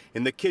away.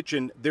 In the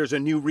kitchen, there's a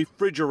new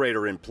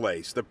refrigerator in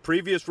place. The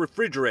previous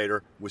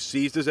refrigerator was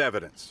seized as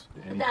evidence.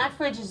 That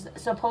fridge is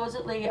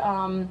supposedly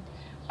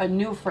a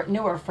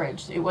newer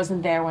fridge. It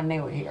wasn't there when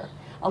they were here.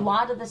 A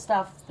lot of the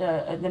stuff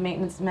the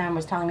maintenance man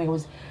was telling me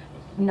was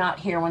not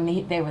here when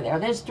they were there.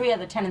 There's 3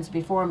 other tenants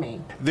before me.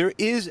 There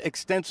is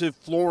extensive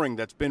flooring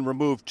that's been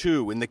removed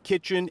too, in the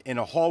kitchen, in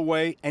a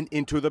hallway, and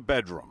into the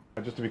bedroom.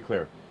 Just to be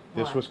clear,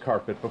 this was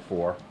carpet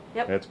before.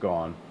 Yep. It's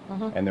gone.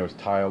 And there was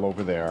tile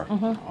over there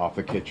off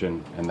the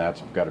kitchen, and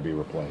that's got to be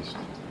replaced.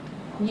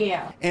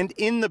 Yeah. And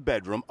in the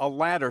bedroom, a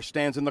ladder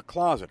stands in the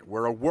closet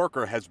where a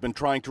worker has been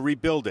trying to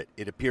rebuild it.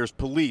 It appears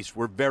police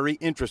were very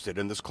interested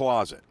in this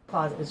closet. The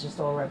closet was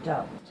just all ripped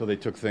up. So they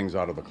took things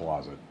out of the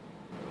closet.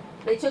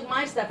 They took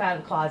my stuff out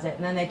of the closet,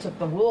 and then they took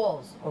the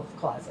walls of the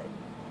closet.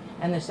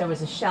 And there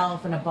was a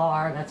shelf and a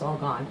bar, that's all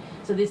gone.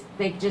 So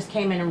they just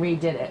came in and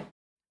redid it.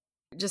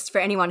 Just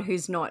for anyone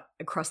who's not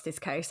across this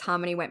case,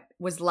 Harmony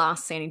was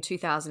last seen in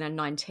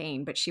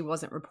 2019, but she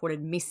wasn't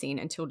reported missing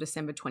until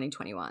December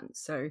 2021.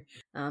 So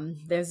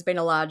there's been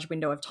a large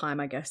window of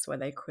time, I guess, where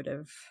they could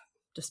have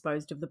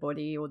disposed of the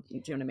body, or do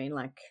you know what I mean?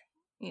 Like,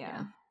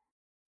 Yeah.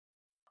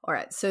 All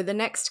right, so the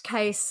next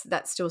case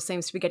that still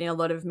seems to be getting a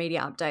lot of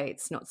media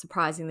updates, not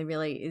surprisingly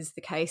really, is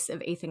the case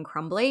of Ethan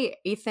Crumbley.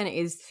 Ethan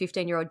is the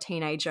 15-year-old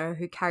teenager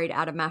who carried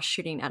out a mass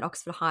shooting at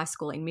Oxford High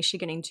School in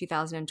Michigan in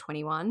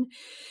 2021.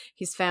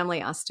 His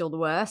family are still the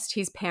worst.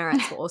 His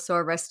parents were also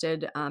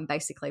arrested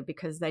basically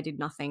because they did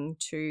nothing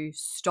to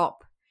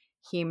stop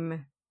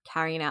him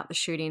carrying out the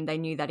shooting. They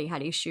knew that he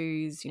had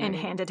issues. And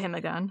handed him a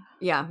gun.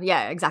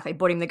 Yeah, exactly.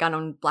 Bought him the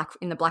gun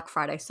in the Black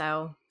Friday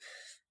sale.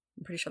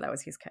 I'm pretty sure that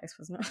was his case,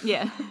 wasn't it?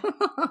 Yeah.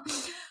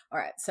 All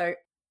right. So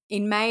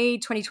in May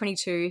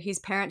 2022, his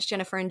parents,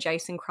 Jennifer and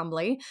Jason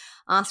Crumbley,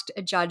 asked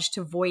a judge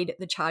to void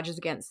the charges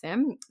against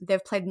them.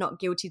 They've pled not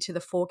guilty to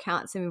the 4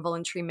 counts of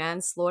involuntary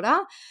manslaughter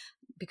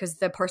because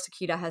the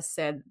prosecutor has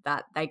said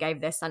that they gave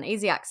their son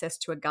easy access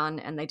to a gun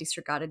and they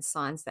disregarded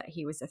signs that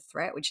he was a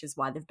threat, which is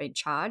why they've been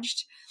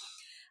charged.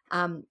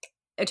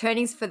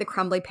 Attorneys for the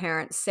Crumbley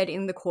parents said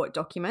in the court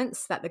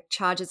documents that the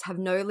charges have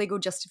no legal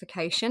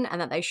justification and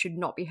that they should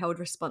not be held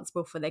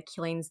responsible for their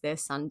killings their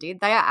son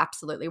did. They are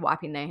absolutely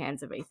wiping their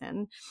hands of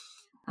Ethan,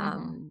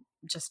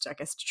 just, I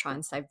guess, to try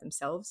and save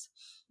themselves.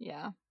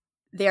 Yeah.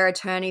 Their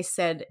attorney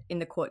said in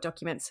the court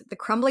documents, the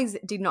Crumbleys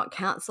did not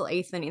counsel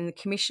Ethan in the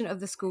commission of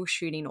the school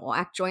shooting or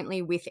act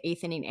jointly with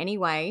Ethan in any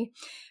way.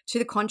 To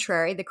the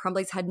contrary, the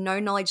Crumbleys had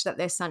no knowledge that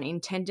their son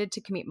intended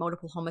to commit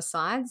multiple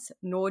homicides,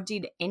 nor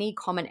did any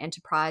common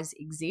enterprise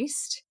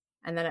exist.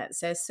 And then it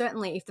says,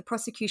 certainly if the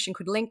prosecution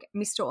could link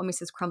Mr. or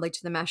Mrs. Crumbley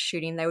to the mass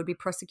shooting, they would be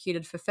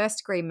prosecuted for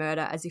first-degree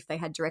murder as if they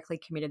had directly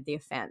committed the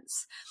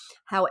offence.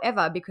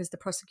 However, because the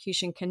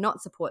prosecution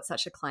cannot support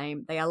such a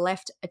claim, they are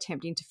left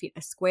attempting to fit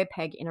a square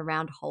peg in a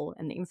round hole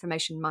and the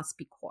information must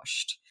be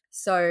quashed.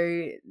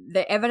 So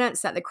the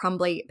evidence that the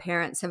Crumbley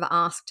parents have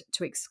asked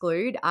to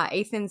exclude are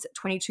Ethan's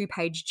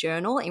 22-page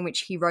journal in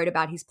which he wrote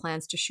about his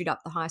plans to shoot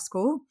up the high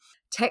school,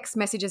 text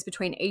messages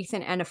between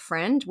Ethan and a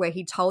friend where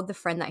he told the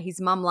friend that his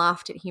mum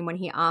laughed at him when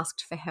he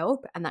asked for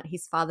help and that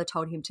his father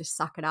told him to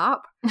suck it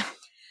up.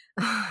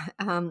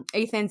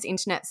 Ethan's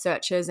internet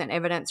searches and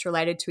evidence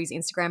related to his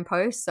Instagram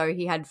posts. So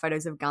he had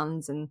photos of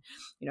guns and,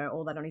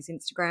 all that on his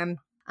Instagram.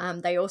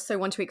 They also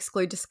want to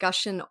exclude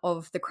discussion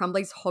of the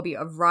Crumblies' hobby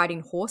of riding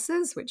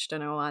horses, which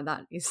don't know why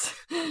that is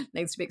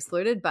needs to be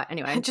excluded. But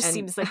anyway. It just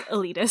seems like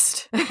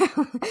elitist.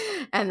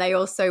 And they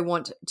also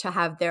want to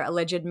have their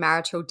alleged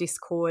marital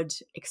discord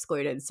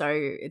excluded. So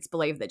it's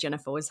believed that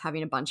Jennifer was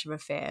having a bunch of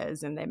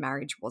affairs and their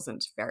marriage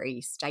wasn't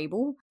very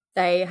stable.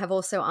 They have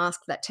also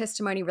asked that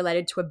testimony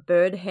related to a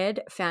bird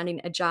head found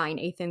in a jar in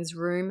Ethan's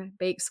room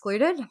be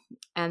excluded,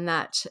 and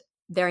that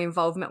their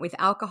involvement with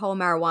alcohol,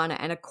 marijuana,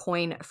 and a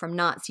coin from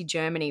Nazi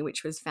Germany,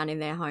 which was found in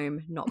their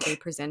home, not be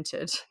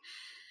presented.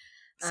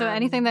 So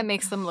anything that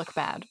makes them look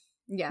bad.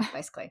 Yeah,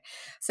 basically.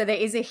 So there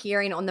is a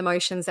hearing on the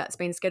motions that's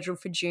been scheduled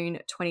for June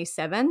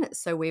 27.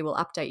 So we will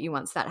update you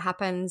once that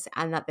happens,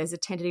 and that there's a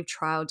tentative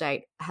trial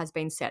date has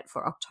been set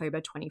for October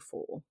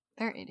 24.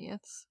 They're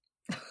idiots.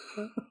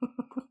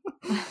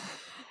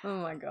 Oh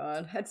my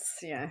God.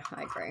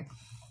 I agree.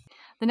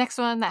 The next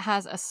one that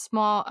has a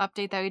small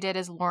update that we did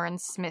is Lauren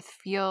Smith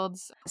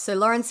Fields. So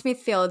Lauren Smith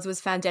Fields was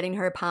found dead in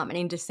her apartment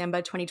in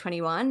December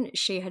 2021.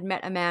 She had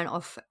met a man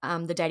off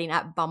the dating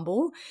app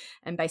Bumble,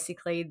 and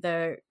basically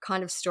the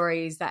kind of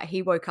story is that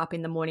he woke up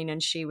in the morning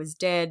and she was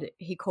dead.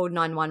 He called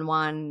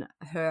 911.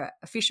 Her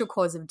official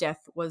cause of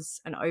death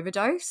was an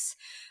overdose,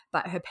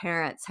 but her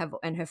parents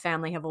and her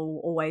family have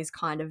always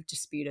kind of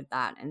disputed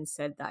that and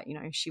said that,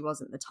 she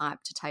wasn't the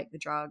type to take the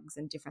drugs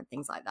and different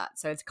things like that.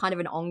 So it's kind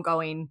of an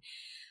ongoing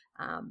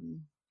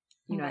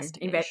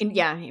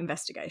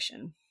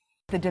investigation.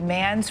 The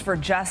demands for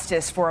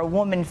justice for a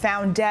woman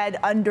found dead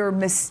under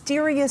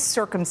mysterious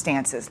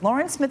circumstances.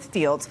 Lauren Smith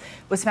Fields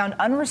was found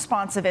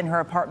unresponsive in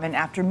her apartment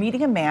after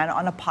meeting a man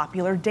on a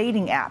popular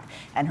dating app.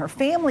 And her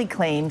family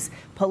claims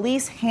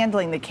police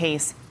handling the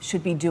case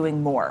should be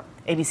doing more.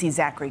 ABC's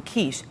Zachary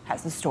Quiche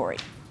has the story.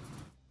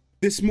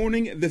 This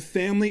morning, the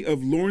family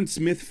of Lauren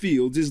Smith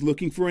Fields is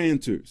looking for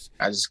answers.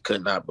 I just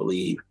could not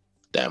believe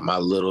that my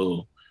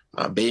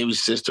baby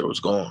sister was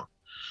gone.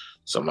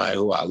 Somebody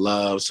who I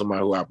love,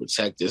 somebody who I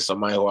protected,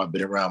 somebody who I've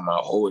been around my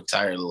whole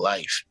entire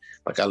life.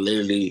 Like I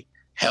literally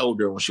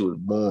held her when she was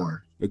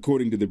born.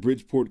 According to the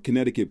Bridgeport,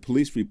 Connecticut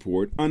police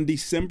report, on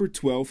December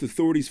 12th,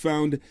 authorities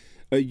found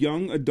a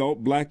young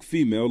adult black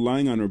female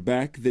lying on her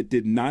back that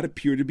did not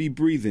appear to be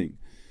breathing.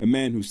 A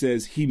man who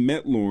says he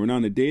met Lauren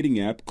on a dating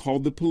app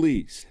called the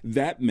police.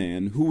 That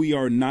man, who we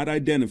are not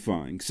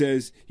identifying,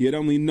 says he had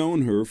only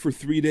known her for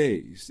 3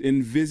 days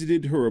and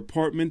visited her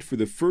apartment for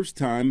the first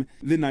time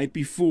the night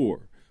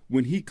before,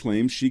 when he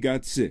claimed she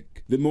got sick.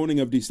 The morning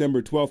of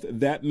December 12th,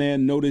 that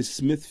man noticed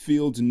Smith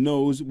Fields'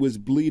 nose was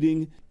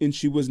bleeding and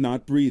she was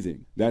not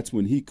breathing. That's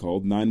when he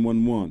called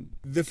 911.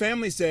 The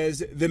family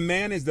says the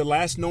man is the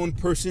last known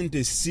person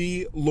to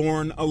see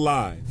Lauren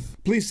alive.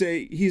 Police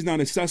say he's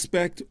not a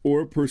suspect or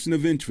a person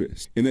of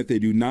interest and that they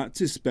do not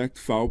suspect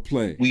foul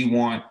play. We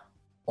want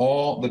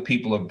all the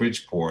people of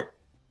Bridgeport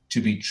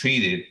to be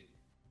treated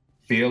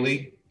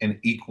fairly and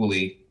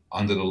equally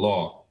under the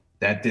law.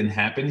 That didn't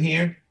happen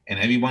here. And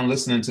everyone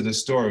listening to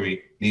this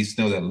story needs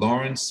to know that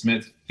Lauren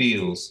Smith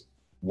Fields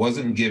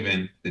wasn't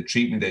given the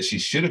treatment that she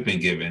should have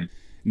been given.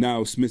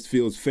 Now, Smith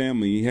Fields'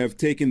 family have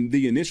taken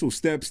the initial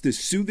steps to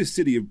sue the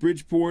city of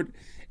Bridgeport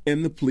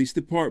and the police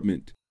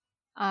department.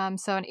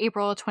 So in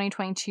April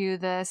 2022,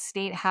 the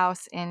State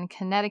House in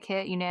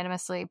Connecticut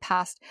unanimously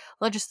passed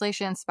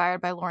legislation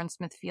inspired by Lauren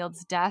Smith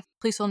Fields' death.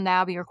 Police will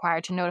now be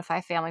required to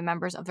notify family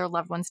members of their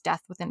loved one's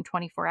death within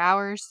 24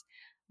 hours.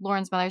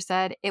 Lauren's mother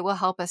said, "It will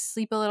help us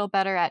sleep a little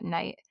better at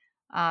night,"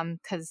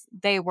 because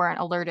they weren't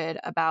alerted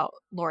about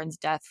Lauren's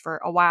death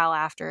for a while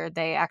after.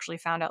 They actually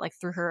found out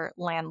through her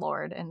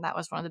landlord, and that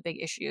was one of the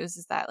big issues,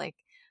 is that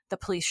the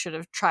police should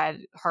have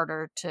tried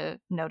harder to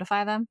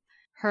notify them.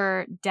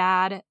 Her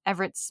dad,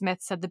 Everett Smith,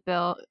 said the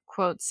bill,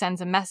 quote, "sends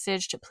a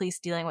message to police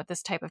dealing with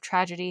this type of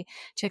tragedy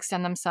to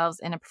extend themselves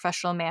in a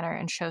professional manner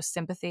and show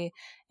sympathy,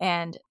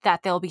 and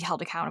that they'll be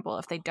held accountable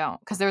if they don't."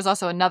 Because there was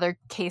also another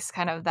case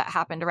kind of that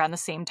happened around the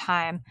same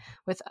time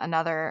with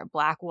another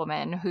black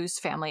woman whose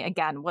family,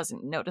 again,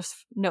 wasn't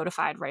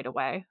notified right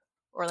away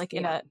or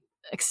in a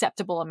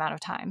acceptable amount of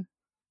time.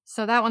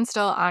 So that one's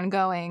still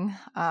ongoing.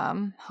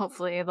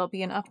 Hopefully there'll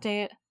be an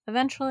update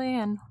eventually,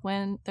 and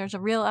when there's a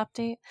real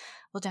update,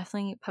 we'll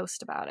definitely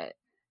post about it.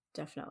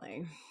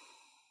 Definitely.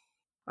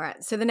 All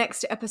right, so the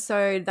next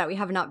episode that we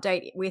have an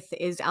update with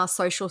is our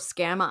social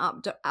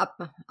scammer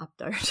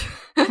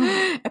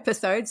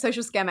episode,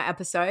 social scammer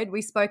episode.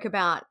 We spoke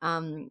about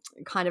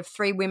kind of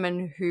 3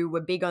 women who were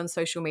big on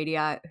social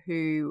media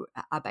who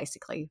are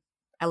basically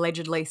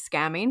allegedly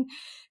scamming: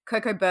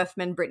 Coco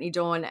Berthman, Brittany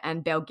Dawn,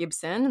 and Belle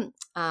Gibson.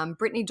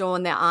 Brittany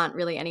Dawn, there aren't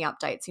really any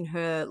updates in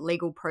her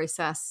legal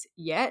process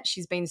yet.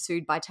 She's been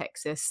sued by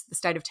Texas, the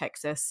state of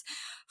Texas,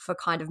 for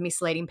kind of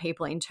misleading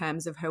people in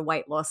terms of her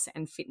weight loss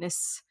and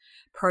fitness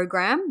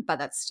program, but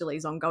that still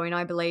is ongoing,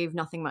 I believe.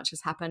 Nothing much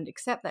has happened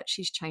except that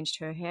she's changed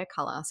her hair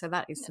color, so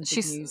that is some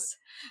big news.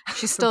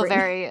 She's still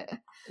very,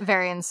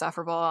 very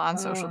insufferable on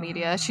social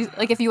media. She's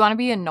if you want to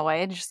be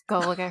annoyed, just go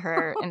look at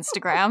her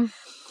Instagram.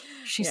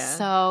 She's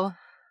so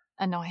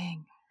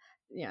annoying.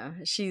 Yeah,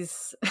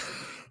 she's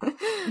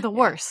the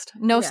worst.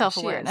 No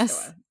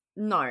self-awareness.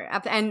 No,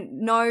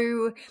 and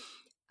no,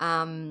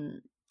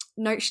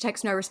 no, she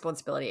takes no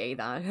responsibility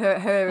either.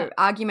 Her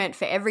argument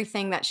for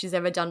everything that she's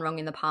ever done wrong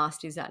in the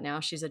past is that now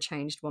she's a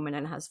changed woman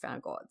and has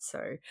found God.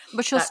 So,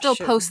 but she'll still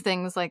post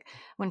things like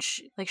when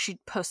she'd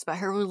post about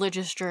her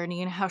religious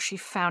journey and how she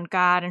found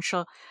God, and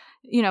she'll,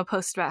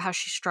 post about how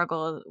she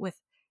struggled with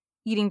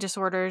eating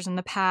disorders in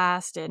the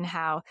past and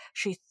how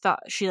she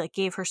thought she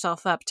gave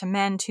herself up to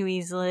men too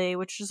easily,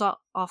 which is all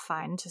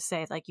fine to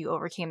say you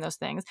overcame those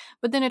things.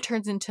 But then it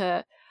turns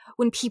into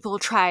when people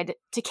tried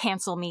to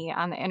cancel me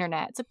on the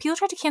internet. So people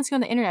tried to cancel you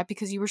on the internet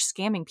because you were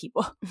scamming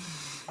people.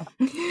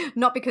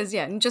 Not because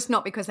they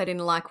didn't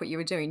like what you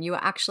were doing. You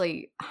were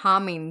actually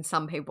harming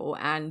some people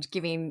and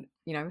giving,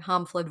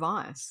 harmful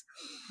advice.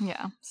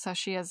 Yeah. So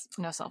she has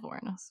no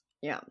self-awareness.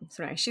 Yeah,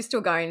 so anyway, she's still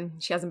going.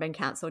 She hasn't been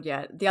cancelled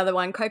yet. The other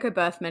one, Coco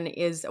Berthman,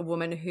 is a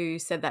woman who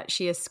said that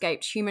she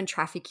escaped human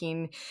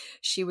trafficking.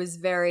 She was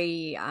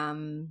very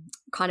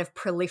kind of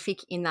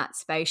prolific in that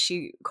space.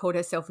 She called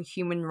herself a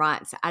human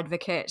rights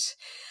advocate.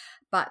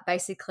 But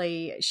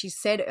basically, she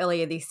said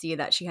earlier this year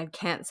that she had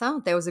cancer.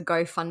 There was a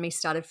GoFundMe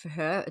started for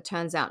her. It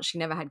turns out she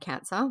never had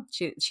cancer.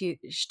 She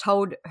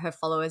told her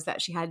followers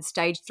that she had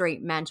stage 3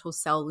 mantle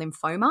cell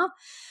lymphoma.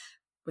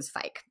 It was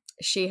fake.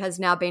 She has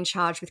now been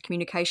charged with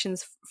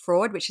communications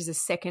fraud, which is a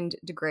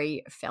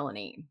 2nd-degree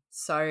felony.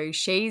 So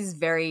she's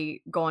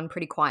gone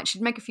pretty quiet.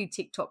 She'd make a few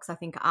TikToks, I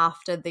think,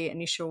 after the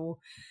initial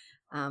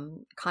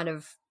kind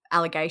of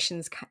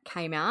allegations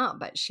came out,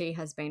 but she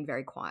has been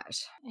very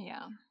quiet.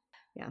 Yeah.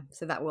 Yeah,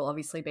 so that will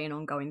obviously be an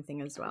ongoing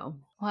thing as well.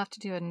 We'll have to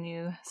do a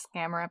new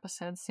scammer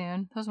episode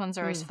soon. Those ones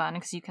are always fun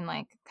because you can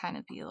kind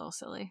of be a little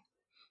silly.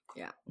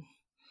 Yeah.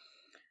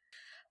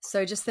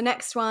 So just the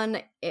next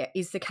one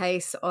is the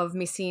case of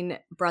missing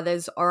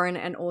brothers Orrin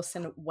and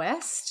Orson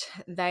West.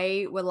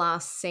 They were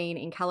last seen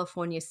in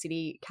California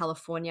City,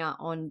 California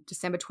on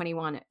December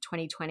 21,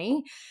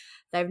 2020.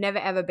 They've never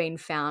ever been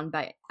found,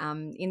 but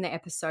in the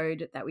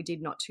episode that we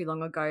did not too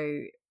long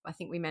ago, I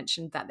think we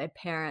mentioned that their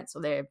parents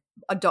or their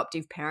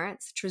adoptive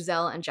parents,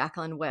 Trezell and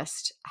Jacqueline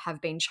West,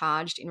 have been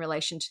charged in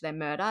relation to their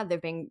murder.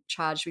 They've been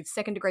charged with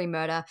 2nd-degree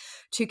murder,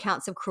 2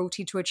 counts of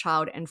cruelty to a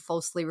child, and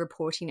falsely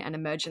reporting an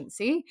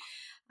emergency.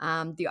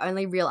 The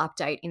only real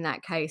update in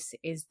that case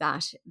is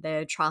that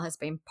the trial has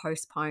been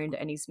postponed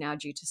and is now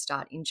due to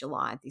start in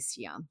July this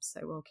year.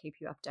 So we'll keep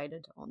you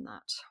updated on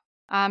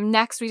that.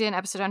 Next, we did an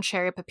episode on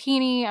Sherri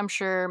Papini. I'm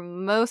sure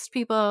most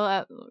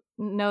people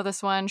know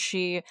this one.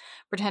 She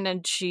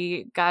pretended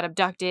she got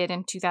abducted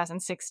in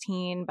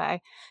 2016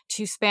 by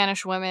 2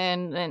 Spanish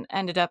women and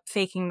ended up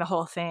faking the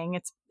whole thing.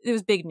 It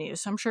was big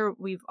news. So I'm sure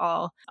we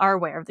all are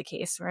aware of the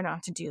case. We're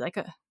not to do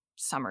a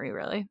summary,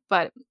 really.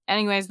 But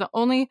anyways, the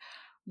only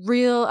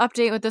real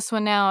update with this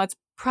one now, it's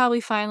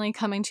probably finally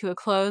coming to a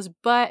close,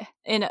 but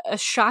in a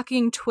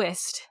shocking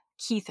twist,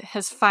 Keith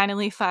has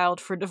finally filed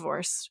for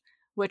divorce,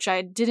 which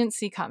I didn't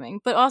see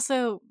coming. But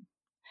also,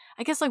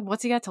 I guess,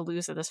 what's he got to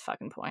lose at this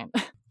fucking point?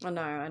 I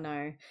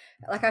know.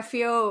 I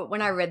feel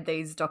when I read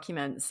these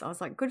documents, I was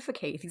like, good for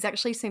Keith. He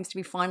actually seems to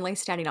be finally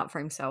standing up for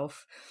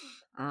himself.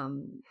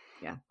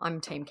 Yeah,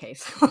 I'm Team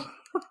Keith.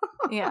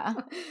 Yeah,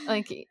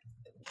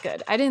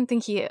 good. I didn't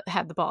think he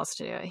had the balls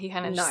to do it. He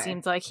kind of just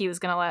seemed like he was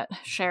going to let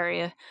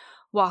Sherri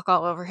walk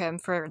all over him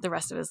for the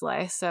rest of his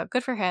life. So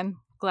good for him.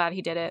 Glad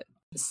he did it.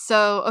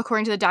 So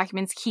according to the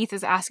documents, Keith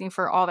is asking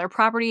for all their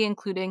property,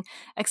 including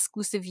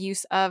exclusive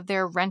use of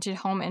their rented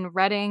home in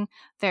Redding,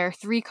 their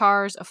 3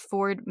 cars, a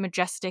Ford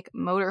Majestic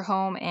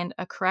motorhome, and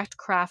a Correct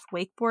Craft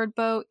wakeboard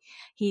boat.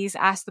 He's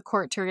asked the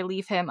court to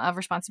relieve him of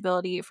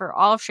responsibility for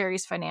all of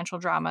Sherri's financial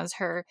dramas,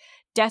 her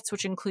debts,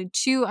 which include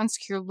 2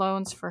 unsecured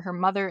loans for her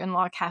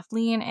mother-in-law,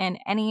 Kathleen, and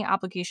any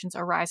obligations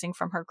arising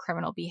from her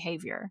criminal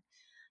behavior.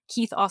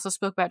 Keith also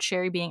spoke about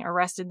Sherri being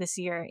arrested this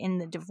year in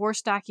the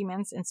divorce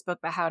documents and spoke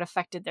about how it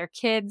affected their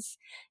kids.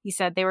 He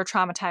said they were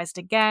traumatized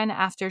again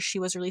after she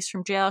was released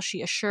from jail.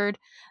 She assured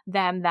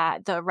them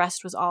that the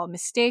arrest was all a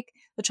mistake.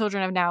 The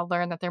children have now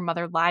learned that their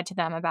mother lied to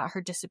them about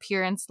her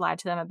disappearance, lied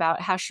to them about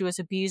how she was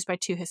abused by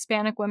 2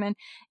 Hispanic women,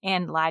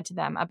 and lied to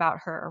them about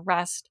her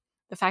arrest.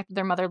 The fact that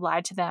their mother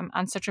lied to them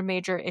on such a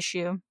major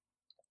issue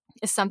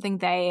is something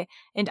they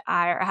and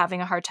I are having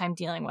a hard time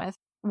dealing with.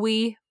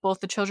 We, both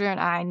the children and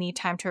I, need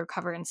time to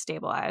recover and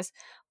stabilize.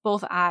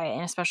 Both I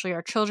and especially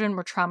our children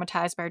were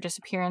traumatized by her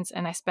disappearance,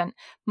 and I spent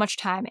much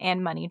time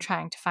and money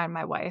trying to find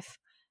my wife.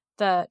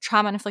 The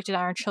trauma inflicted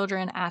on our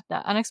children at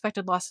the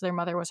unexpected loss of their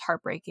mother was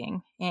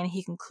heartbreaking, and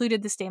he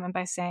concluded the statement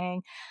by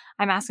saying,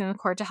 I'm asking the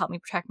court to help me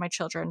protect my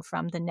children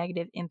from the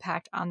negative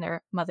impact on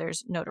their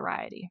mother's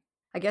notoriety.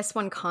 I guess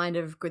one kind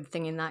of good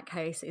thing in that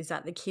case is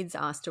that the kids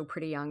are still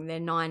pretty young. They're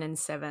 9 and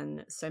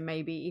 7. So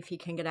maybe if he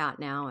can get out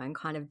now and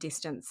kind of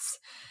distance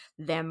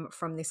them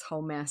from this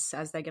whole mess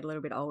as they get a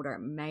little bit older, it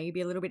may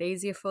be a little bit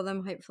easier for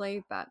them,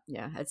 hopefully. But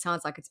yeah, it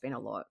sounds like it's been a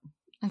lot.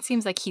 It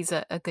seems like he's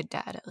a good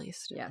dad, at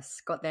least. Yes,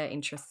 got their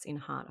interests in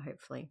heart,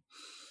 hopefully.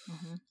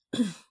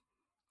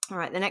 Mm-hmm. All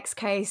right, the next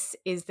case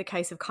is the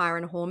case of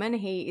Kyron Horman.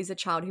 He is a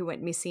child who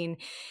went missing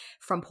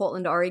from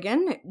Portland,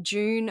 Oregon.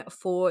 June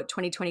 4,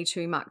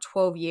 2022 marked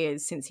 12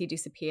 years since he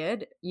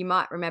disappeared. You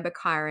might remember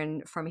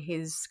Kyron from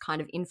his kind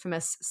of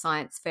infamous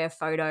science fair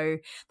photo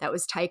that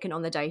was taken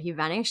on the day he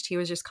vanished. He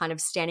was just kind of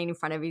standing in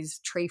front of his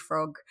tree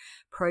frog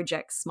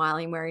project,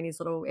 smiling, wearing his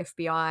little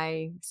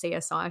FBI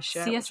CSI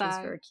shirt. Which was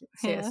very cute.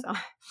 CSI. Yeah.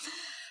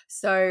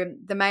 So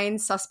the main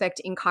suspect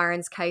in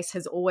Kyron's case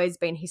has always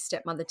been his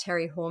stepmother,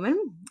 Terry Horman.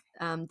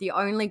 The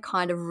only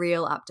kind of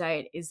real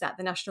update is that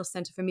the National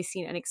Centre for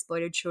Missing and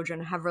Exploited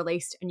Children have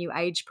released a new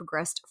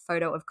age-progressed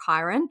photo of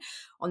Kyron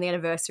on the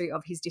anniversary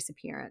of his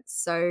disappearance.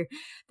 So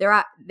there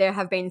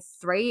have been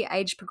 3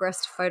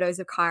 age-progressed photos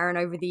of Kyron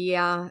over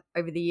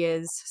the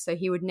years. So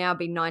he would now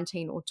be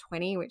 19 or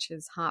 20, which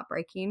is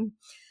heartbreaking.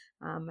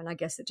 And I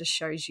guess it just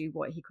shows you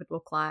what he could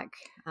look like.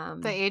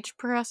 The age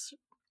progressed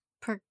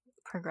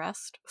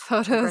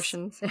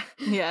photos.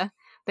 Yeah.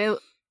 They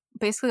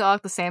basically all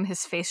look the same.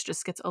 His face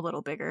just gets a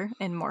little bigger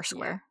and more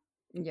square.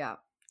 Yeah.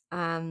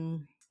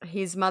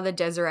 His mother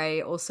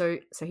Desiree also,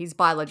 so his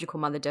biological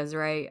mother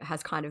Desiree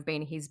has kind of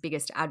been his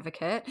biggest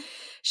advocate.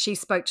 She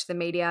spoke to the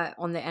media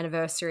on the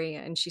anniversary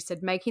and she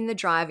said, making the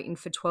drive in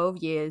for 12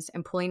 years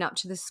and pulling up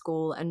to the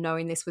school and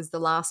knowing this was the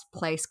last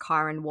place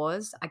Kyron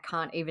was, I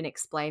can't even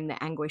explain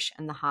the anguish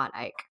and the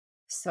heartache.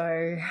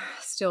 So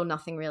still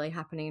nothing really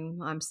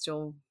happening.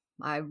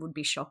 I would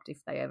be shocked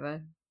if they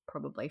ever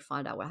probably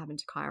find out what happened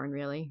to Kyron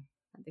really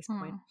at this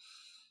point.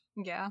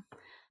 Yeah.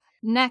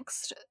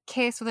 Next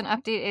case with an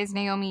update is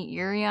Naomi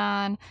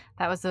Urian.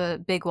 That was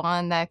the big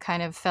one that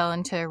kind of fell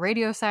into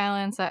radio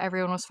silence that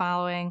everyone was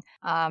following.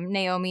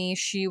 Naomi,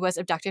 she was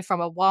abducted from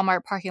a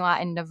Walmart parking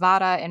lot in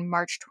Nevada in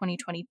March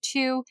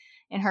 2022,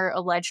 and her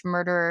alleged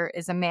murderer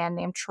is a man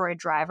named Troy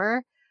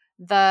Driver.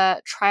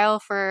 The trial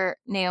for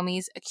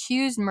Naomi's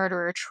accused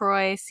murderer,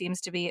 Troy,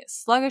 seems to be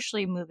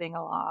sluggishly moving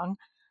along.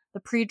 The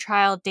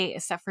pre-trial date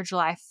is set for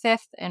July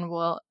 5th, and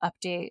we'll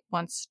update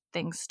once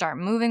things start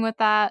moving with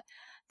that.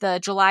 The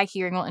July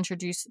hearing will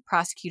introduce the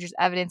prosecutor's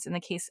evidence in the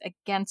case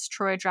against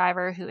Troy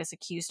Driver, who is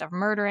accused of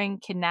murdering,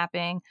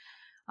 kidnapping,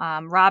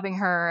 robbing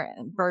her,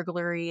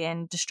 burglary,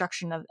 and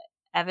destruction of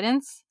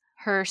evidence.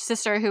 Her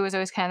sister, who was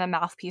always kind of the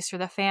mouthpiece for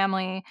the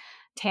family,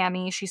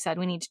 Tammy, she said,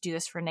 we need to do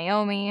this for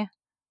Naomi.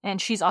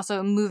 And she's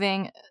also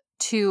moving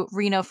to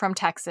Reno from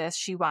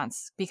Texas.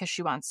 Because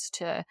she wants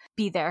to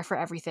be there for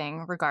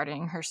everything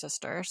regarding her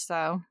sister.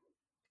 So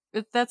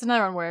that's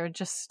another one where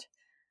just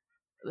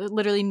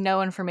literally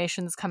no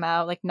information's come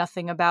out, like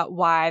nothing about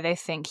why they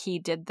think he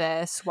did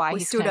this, why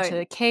he's connected to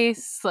the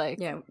case.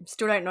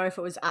 Still don't know if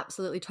it was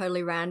absolutely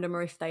totally random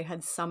or if they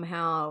had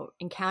somehow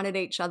encountered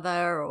each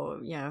other or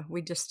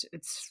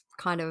it's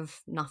kind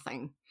of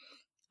nothing.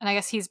 And I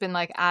guess he's been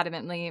like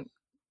adamantly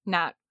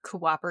not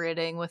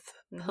cooperating with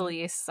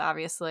police,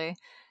 obviously,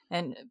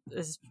 and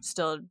is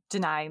still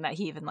denying that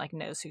he even like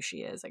knows who she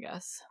is, I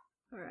guess.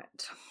 All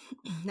right.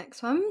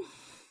 Next one.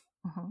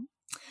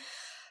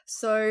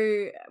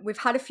 So we've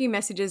had a few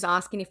messages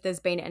asking if there's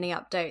been any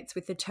updates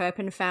with the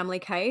Turpin family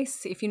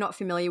case. If you're not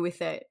familiar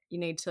with it, you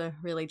need to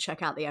really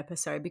check out the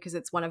episode because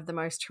it's one of the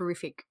most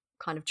horrific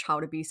kind of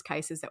child abuse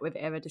cases that we've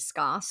ever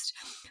discussed.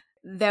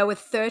 There were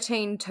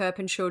 13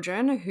 Turpin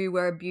children who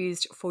were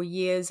abused for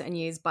years and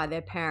years by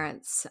their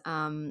parents,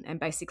 and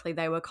basically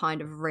they were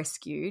kind of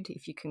rescued,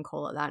 if you can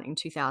call it that, in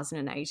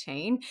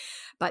 2018.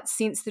 But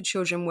since the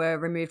children were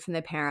removed from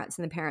their parents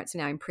and the parents are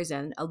now in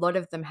prison, a lot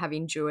of them have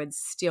endured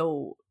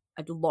still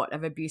a lot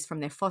of abuse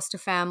from their foster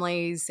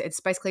families. It's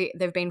basically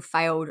they've been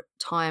failed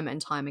time and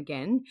time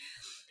again.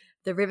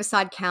 The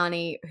Riverside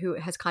County, who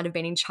has kind of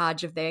been in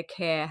charge of their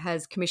care,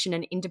 has commissioned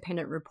an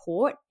independent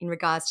report in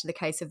regards to the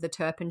case of the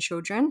Turpin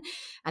children,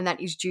 and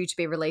that is due to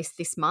be released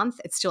this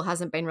month. It still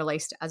hasn't been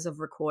released as of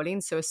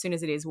recording, so as soon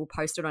as it is, we'll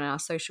post it on our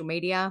social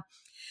media.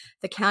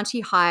 The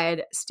county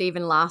hired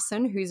Stephen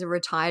Larson, who's a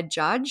retired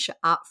judge,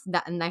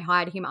 and they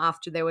hired him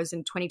after there was a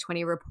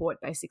 2020 report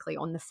basically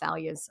on the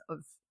failures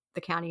of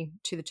the county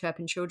to the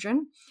Turpin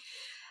children.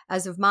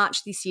 As of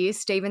March this year,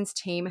 Stephen's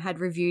team had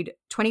reviewed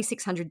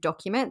 2,600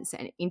 documents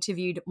and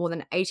interviewed more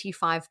than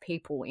 85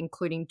 people,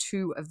 including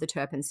 2 of the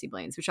Turpin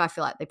siblings, which I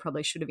feel like they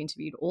probably should have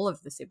interviewed all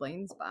of the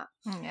siblings. But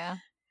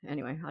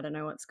anyway, I don't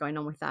know what's going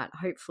on with that.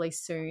 Hopefully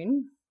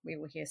soon we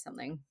will hear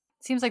something.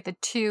 Seems like the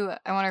 2,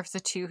 I wonder if it's the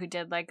 2 who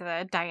did like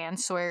the Diane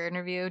Sawyer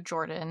interview,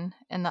 Jordan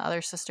and the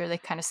other sister, they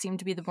kind of seem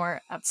to be the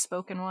more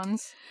outspoken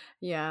ones.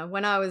 Yeah,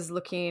 when I was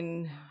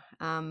looking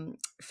to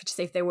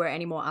see if there were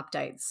any more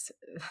updates,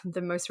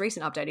 the most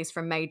recent update is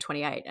from May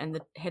 28, and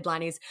the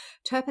headline is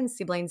Turpin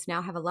siblings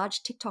now have a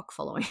large TikTok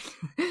following.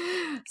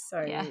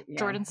 So yeah,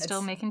 Jordan's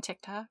still making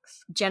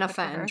TikToks.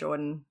 Jennifer and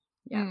Jordan.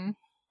 Yeah.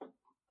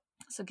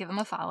 So give them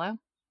a follow.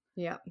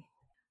 Yeah.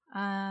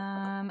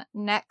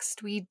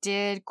 Next we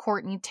did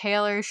Courtney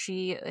Taylor.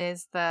 She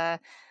is the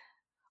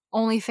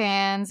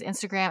OnlyFans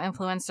Instagram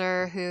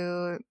influencer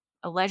who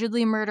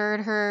allegedly murdered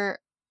her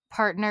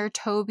partner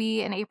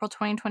Toby in April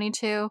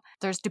 2022.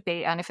 There's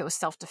debate on if it was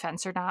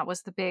self-defense or not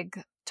was the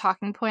big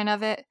talking point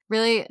of it.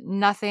 Really,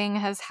 nothing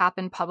has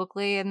happened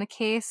publicly in the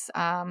case.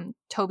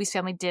 Toby's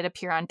family did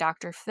appear on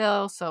Dr.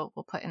 Phil, so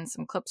we'll put in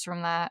some clips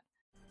from that.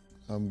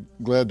 I'm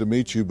glad to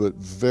meet you, but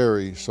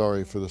very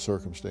sorry for the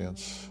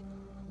circumstance.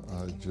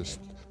 I just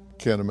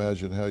can't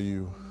imagine how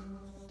you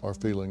are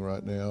feeling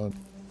right now.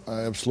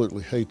 I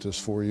absolutely hate this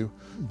for you,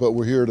 but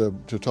we're here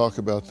to talk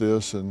about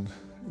this and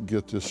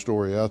get this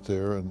story out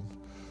there and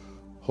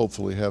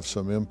hopefully have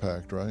some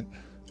impact, right?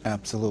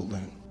 Absolutely.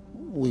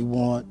 We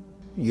want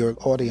your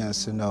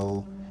audience to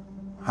know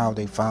how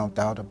they found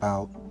out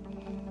about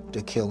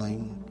the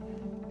killing,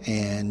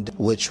 and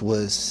which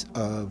was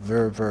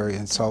very, very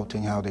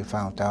insulting how they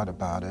found out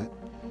about it.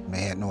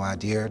 They had no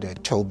idea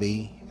that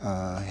Toby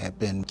had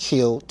been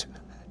killed.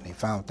 They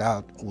found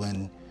out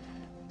when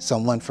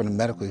someone from the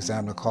medical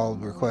examiner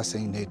called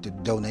requesting they to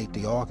donate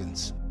the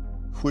organs.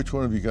 Which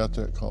one of you got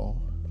that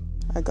call?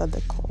 I got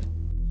the call.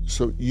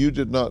 So you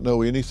did not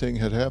know anything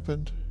had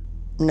happened?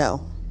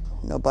 No,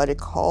 nobody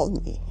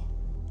called me.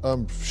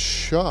 I'm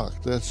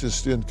shocked. That's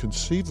just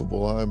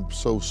inconceivable. I'm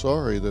so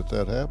sorry that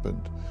that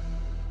happened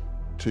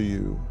to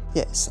you.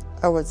 Yes,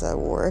 I was at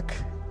work,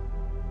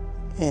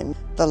 and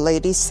the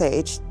lady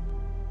said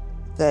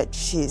that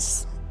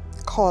she's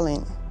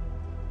calling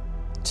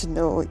to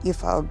know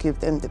if I'll give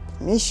them the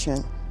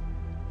permission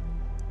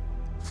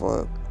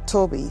for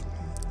Toby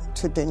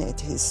to donate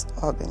his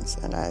organs.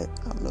 And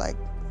I'm like,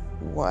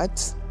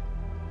 what?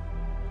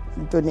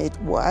 Donate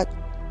what?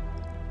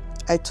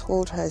 I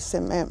told her, I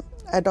said, ma'am,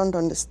 I don't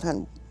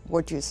understand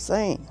what you're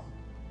saying.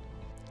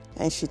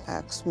 And she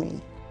asked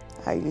me,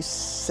 are you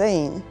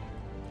saying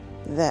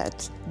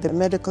that the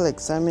medical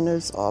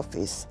examiner's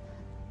office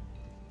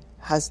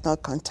has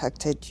not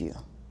contacted you?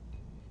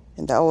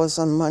 And that was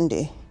on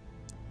Monday.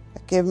 I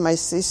gave my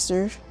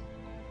sister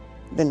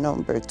the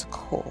number to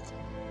call,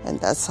 and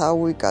that's how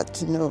we got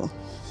to know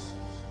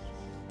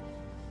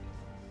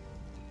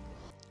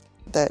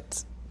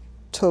that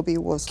Toby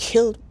was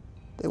killed.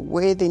 The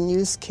way the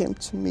news came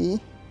to me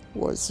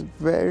was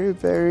very,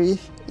 very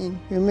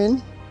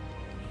inhuman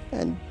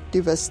and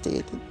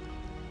devastating.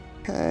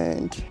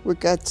 And we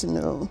got to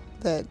know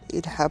that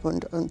it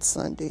happened on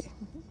Sunday.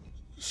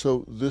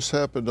 So this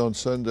happened on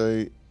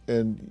Sunday,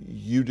 and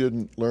you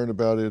didn't learn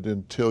about it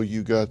until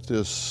you got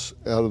this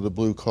out of the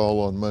blue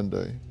call on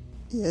Monday?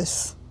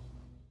 Yes.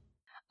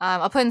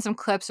 I'll put in some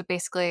clips, but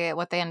basically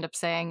what they end up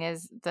saying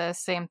is the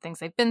same things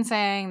they've been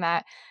saying,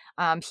 that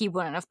he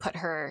wouldn't have put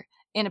her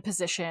in a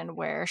position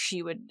where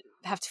she would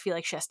have to feel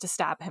like she has to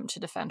stab him to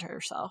defend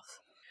herself.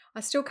 I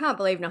still can't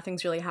believe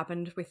nothing's really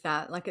happened with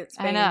that. Like, it's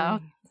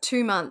been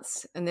 2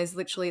 months, and there's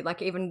literally,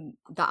 like, even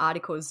the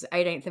articles,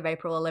 18th of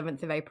April,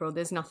 11th of April,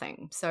 there's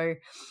nothing. So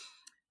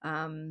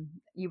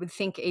you would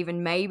think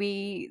even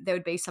maybe there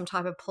would be some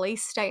type of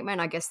police statement.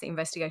 I guess the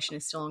investigation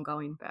is still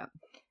ongoing, but...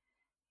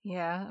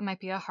 Yeah, it might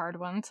be a hard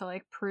one to,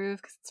 like,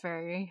 prove, because it's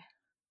very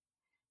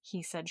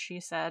he said,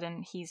 she said,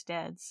 and he's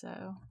dead,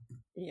 so...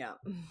 Yeah.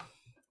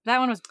 That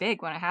one was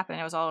big when it happened.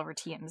 It was all over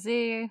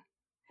TMZ.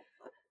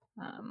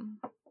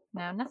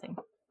 Now, nothing.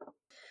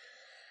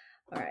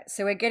 All right,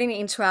 so we're getting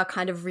into our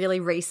kind of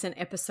really recent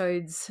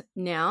episodes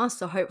now,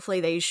 so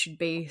hopefully these should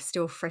be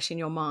still fresh in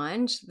your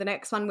mind. The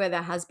next one where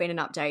there has been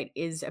an update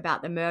is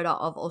about the murder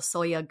of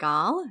Osoya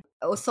Gal.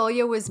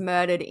 Osoya was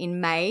murdered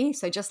in May,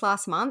 so just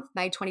last month,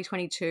 May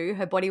 2022.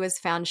 Her body was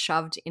found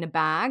shoved in a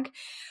bag.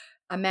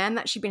 A man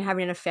that she'd been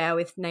having an affair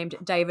with named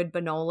David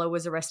Bonola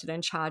was arrested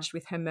and charged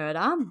with her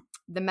murder.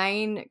 The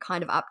main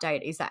kind of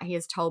update is that he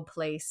has told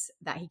police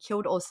that he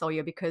killed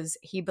Osoya because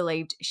he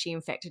believed she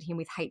infected him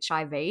with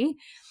HIV.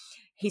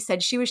 He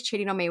said, she was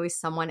cheating on me with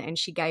someone and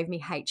she gave me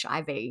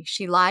HIV.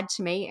 She lied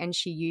to me and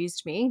she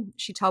used me.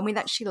 She told me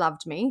that she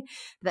loved me,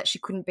 but that she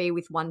couldn't be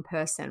with one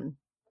person.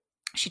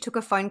 She took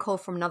a phone call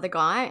from another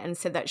guy and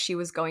said that she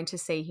was going to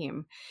see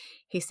him.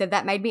 He said,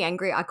 that made me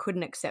angry. I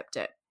couldn't accept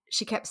it.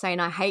 She kept saying,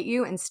 I hate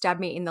you, and stabbed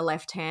me in the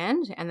left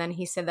hand. And then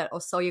he said that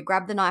Osoya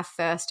grabbed the knife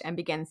first and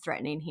began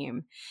threatening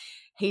him.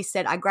 He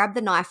said, I grabbed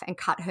the knife and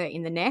cut her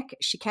in the neck.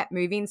 She kept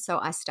moving, so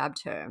I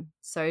stabbed her.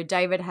 So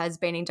David has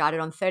been indicted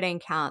on 13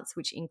 counts,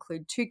 which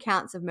include 2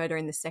 counts of murder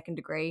in the second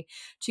degree,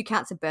 2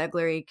 counts of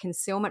burglary,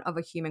 concealment of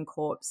a human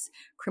corpse,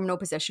 criminal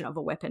possession of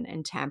a weapon,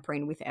 and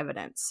tampering with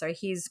evidence. So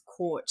his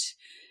court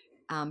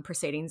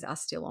proceedings are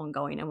still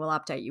ongoing, and we'll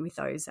update you with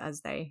those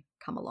as they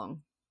come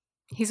along.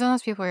 He's one of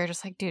those people where you're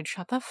just like, dude,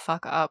 shut the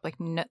fuck up. Like,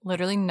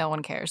 literally no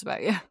one cares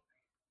about you.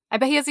 I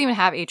bet he doesn't even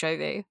have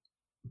HIV.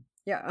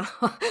 Yeah.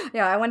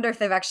 Yeah, I wonder if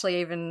they've actually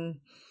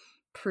even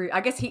proved...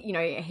 I guess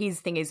his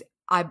thing is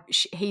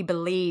he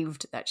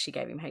believed that she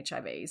gave him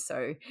HIV.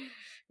 So,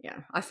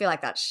 yeah, I feel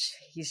like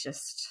he's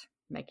just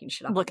making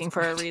shit up. Looking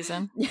for a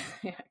reason. Yeah,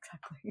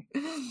 exactly.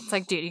 It's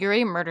like, dude, you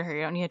already murdered her.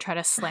 You don't need to try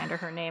to slander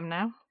her name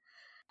now.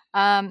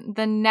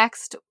 The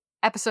next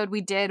episode we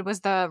did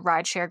was the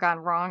Rideshare Gone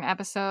Wrong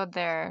episode.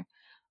 There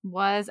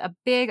was a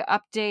big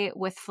update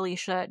with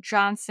Felicia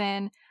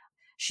Johnson.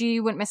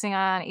 She went missing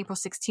on April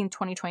 16,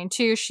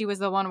 2022. She was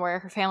the one where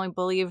her family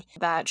believed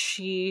that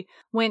she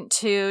went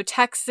to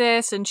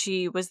Texas and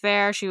she was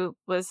there. She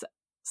was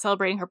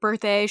celebrating her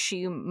birthday.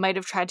 She might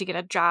have tried to get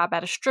a job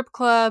at a strip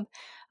club.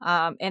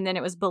 And then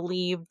it was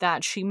believed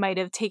that she might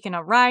have taken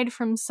a ride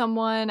from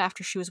someone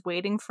after she was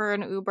waiting for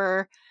an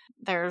Uber.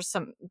 There's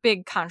some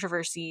big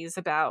controversies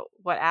about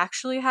what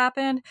actually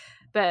happened.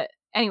 But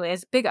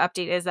anyways, big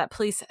update is that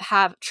police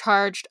have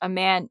charged a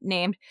man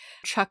named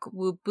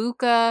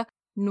Chukwuebuka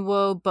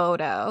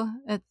Nwobodo.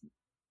 It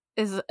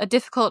is a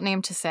difficult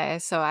name to say,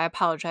 so I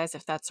apologize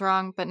if that's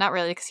wrong, but not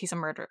really because he's a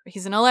murderer.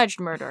 He's an alleged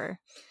murderer.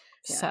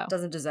 Yeah, So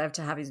doesn't deserve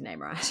to have his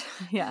name right.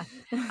 yeah.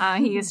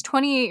 He is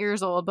 28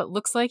 years old, but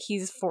looks like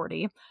he's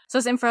 40. So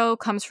this info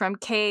comes from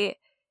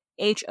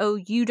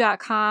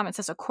KHOU.com. It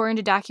says, according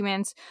to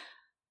documents,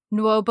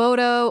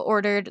 Nwobodo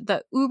ordered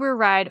the Uber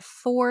ride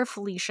for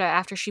Felicia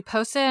after she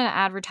posted an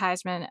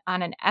advertisement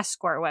on an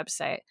escort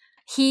website.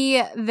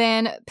 He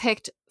then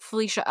picked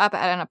Felicia up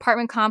at an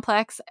apartment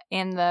complex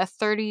in the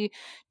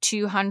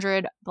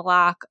 3200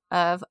 block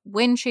of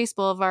Windchase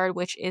Boulevard,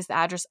 which is the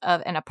address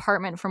of an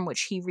apartment from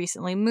which he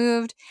recently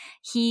moved.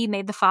 He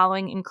made the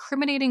following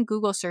incriminating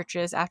Google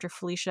searches after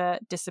Felicia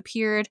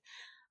disappeared.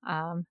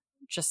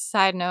 Just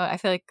side note, I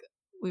feel like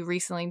we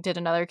recently did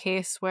another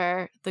case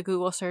where the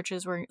Google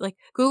searches were like,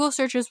 Google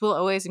searches will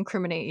always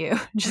incriminate you.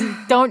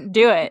 Just don't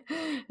do it.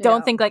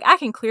 Don't think like, I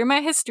can clear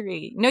my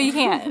history. No, you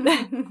can't.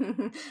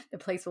 The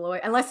police will always,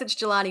 unless it's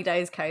Jelani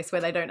Day's case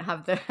where they don't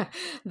have the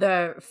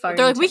phone.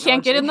 They're like, we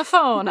can't get in technology. the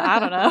phone. I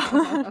don't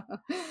know.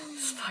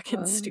 It's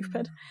fucking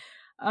stupid.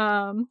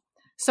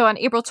 So on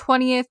April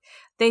 20th,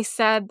 they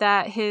said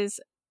that his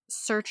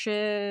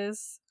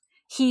searches,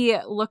 he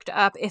looked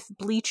up if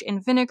bleach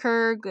and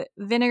vinegar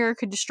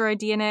could destroy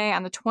DNA.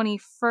 On the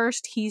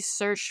 21st, he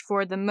searched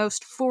for the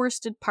most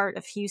forested part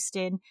of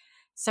Houston.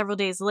 Several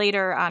days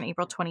later, on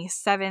April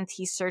 27th,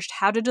 he searched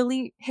how to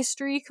delete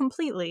history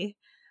completely.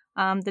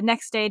 The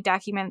next day,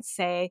 documents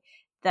say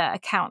the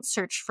account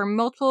searched for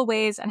multiple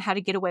ways on how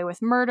to get away with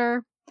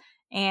murder.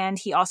 And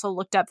he also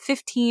looked up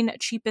 15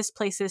 cheapest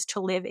places to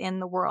live in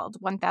the world,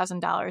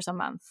 $1,000 a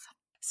month.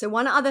 So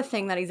one other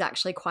thing that is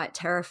actually quite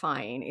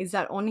terrifying is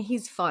that on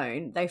his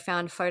phone, they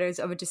found photos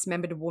of a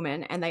dismembered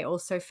woman, and they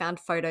also found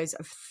photos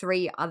of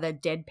 3 other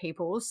dead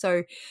people.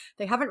 So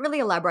they haven't really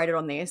elaborated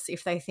on this,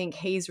 if they think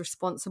he's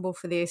responsible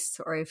for this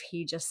or if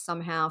he just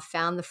somehow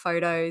found the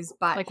photos.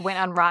 But like went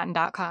on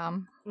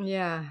rotten.com.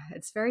 Yeah,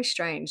 it's very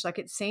strange. Like,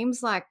 it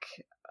seems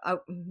like I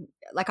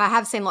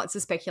have seen lots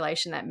of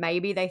speculation that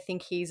maybe they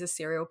think he's a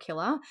serial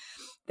killer.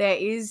 There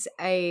is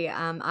a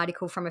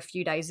article from a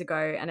few days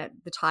ago, and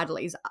the title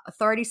is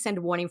 "Authorities Send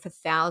Warning for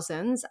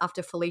Thousands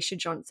After Felicia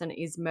Johnson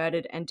is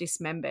Murdered and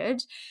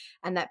Dismembered,"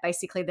 and that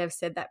basically they've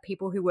said that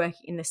people who work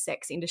in the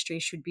sex industry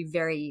should be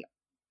very,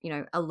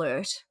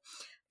 alert.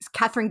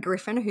 Catherine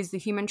Griffin, who's the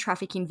Human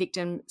Trafficking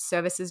Victim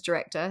Services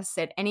Director,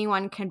 said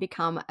anyone can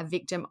become a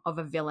victim of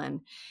a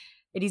villain.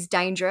 It is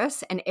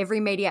dangerous, and every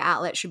media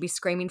outlet should be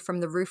screaming from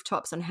the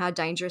rooftops on how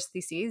dangerous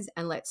this is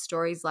and let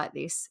stories like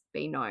this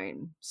be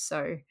known.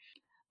 So,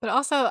 but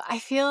also, I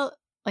feel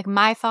like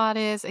my thought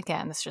is,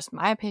 again, this is just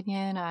my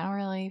opinion. I don't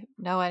really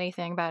know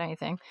anything about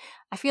anything.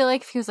 I feel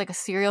like if he was like a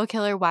serial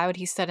killer, why would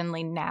he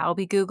suddenly now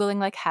be Googling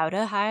like how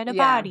to hide a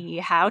body,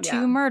 how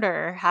to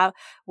murder,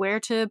 where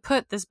to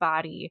put this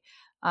body?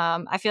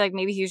 I feel like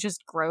maybe he was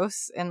just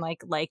gross and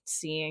liked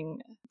seeing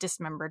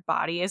dismembered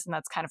bodies, and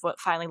that's kind of what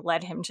finally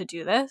led him to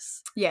do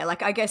this. Yeah,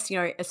 I guess,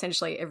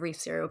 essentially every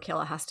serial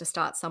killer has to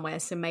start somewhere.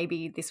 So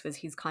maybe this was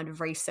his kind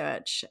of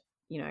research,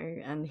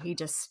 and he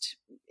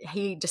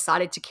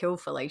decided to kill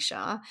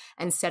Felicia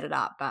and set it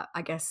up. But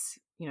I guess,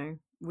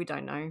 we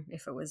don't know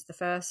if it was the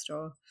first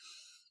or.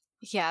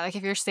 Yeah, like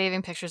if you're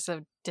saving pictures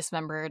of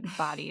dismembered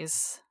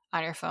bodies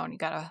on your phone, you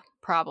got a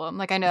problem.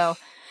 Like, I know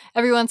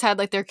everyone's had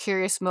their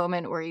curious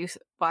moment where you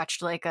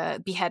watched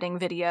a beheading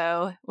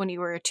video when you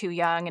were too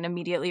young and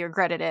immediately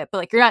regretted it,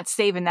 but you're not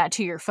saving that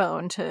to your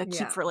phone to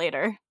keep for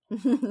later.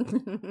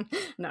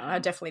 No, I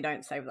definitely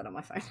don't save that on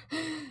my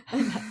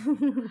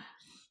phone.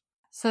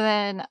 So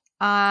then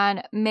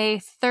on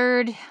May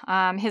 3rd,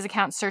 his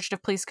account searched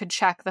if police could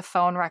check the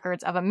phone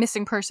records of a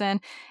missing person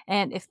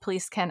and if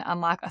police can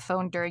unlock a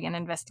phone during an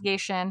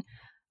investigation.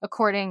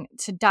 According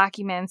to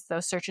documents,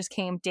 those searches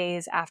came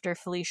days after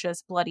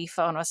Felicia's bloody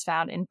phone was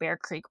found in Bear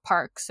Creek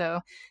Park. So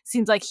it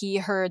seems like he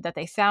heard that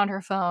they found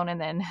her phone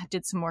and then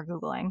did some more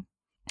Googling.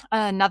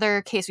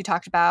 Another case we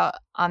talked about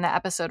on the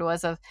episode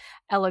was of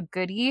Ella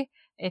Goody.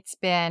 It's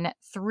been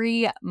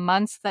 3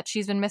 months that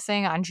she's been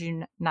missing. On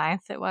June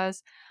 9th it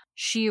was.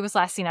 She was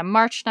last seen on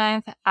March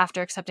 9th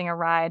after accepting a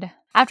ride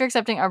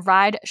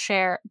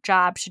share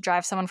job to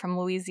drive someone from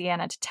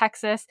Louisiana to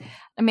Texas.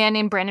 A man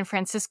named Brandon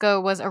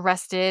Francisco was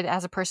arrested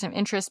as a person of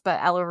interest,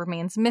 but Ella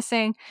remains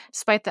missing.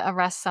 Despite the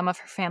arrest, some of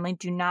her family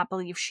do not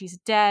believe she's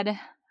dead.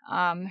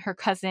 Her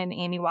cousin,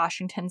 Amy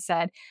Washington,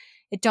 said,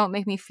 "It don't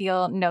make me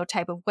feel no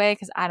type of way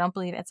because I don't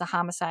believe it's a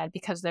homicide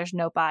because there's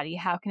no body.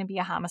 How can it be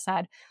a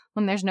homicide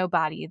when there's no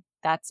body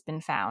that's been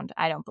found?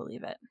 I don't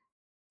believe it."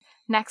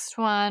 Next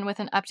one with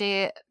an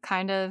update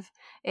kind of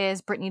is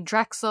Brittany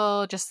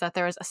Drexel, just that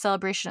there was a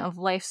celebration of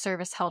life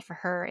service held for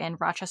her in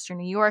Rochester,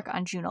 New York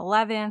on June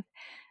 11th.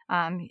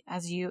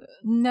 As you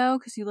know,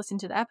 because you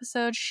listened to the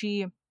episode,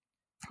 she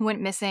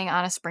went missing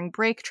on a spring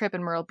break trip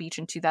in Myrtle Beach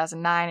in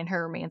 2009, and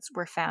her remains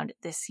were found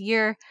this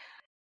year.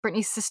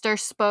 Brittany's sister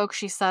spoke.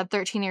 She said,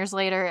 13 years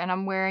later, and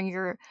I'm wearing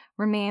your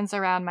remains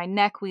around my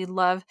neck. We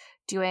love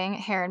doing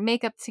hair and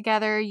makeup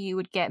together. You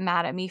would get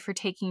mad at me for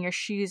taking your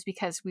shoes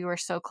because we were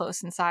so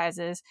close in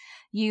sizes.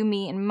 You,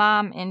 me, and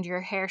Mom, and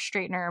your hair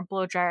straightener and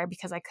blow dryer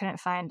because I couldn't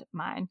find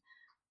mine.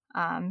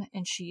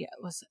 And she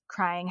was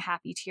crying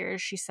happy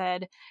tears. She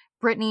said,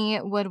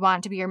 Brittany would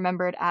want to be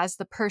remembered as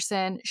the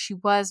person she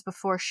was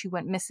before she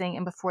went missing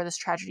and before this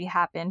tragedy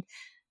happened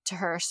to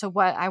her. So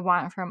what I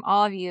want from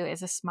all of you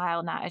is a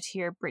smile, not a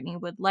tear. Brittany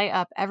would light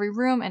up every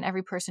room and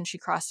every person she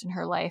crossed in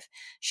her life.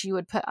 She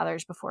would put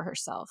others before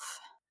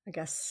herself. I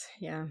guess,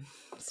 yeah,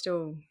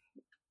 still,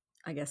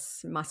 I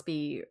guess, must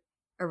be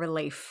a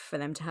relief for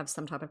them to have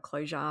some type of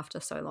closure after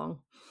so long.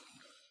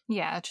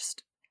 Yeah,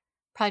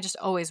 probably just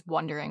always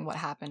wondering what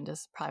happened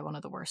is probably one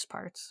of the worst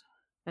parts.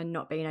 And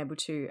not being able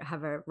to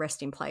have a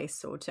resting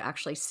place or to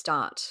actually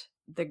start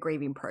the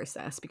grieving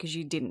process because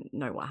you didn't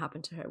know what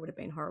happened to her would have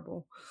been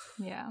horrible.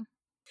 Yeah.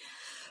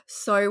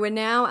 So we're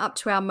now up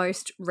to our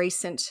most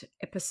recent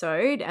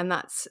episode, and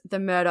that's the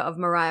murder of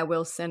Moriah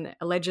Wilson,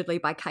 allegedly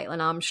by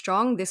Caitlin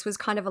Armstrong. This was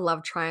kind of a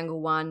love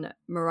triangle one.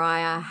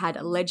 Moriah had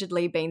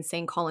allegedly been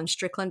seeing Colin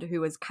Strickland, who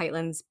was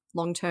Caitlin's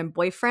long-term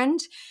boyfriend.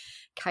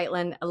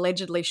 Caitlin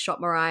allegedly shot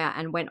Moriah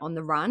and went on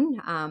the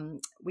run.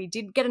 We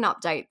did get an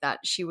update that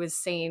she was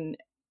seen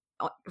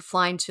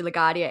flying to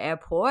LaGuardia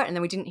Airport, and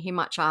then we didn't hear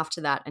much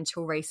after that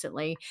until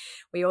recently.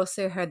 We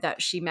also heard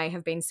that she may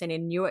have been seen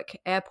in Newark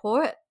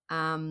Airport.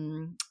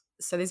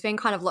 So there's been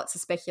kind of lots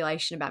of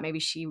speculation about maybe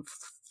she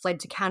fled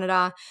to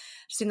Canada.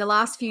 Just in the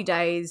last few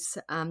days,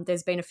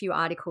 there's been a few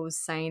articles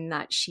saying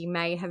that she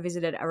may have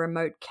visited a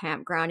remote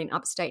campground in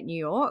upstate New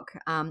York,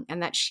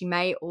 and that she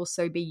may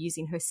also be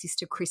using her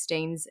sister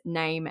Christine's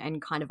name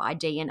and kind of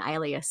ID and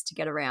alias to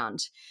get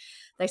around.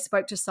 They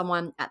spoke to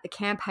someone at the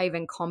Camp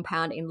Haven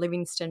compound in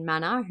Livingston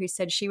Manor who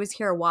said she was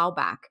here a while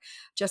back,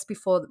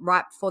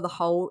 right before the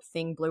whole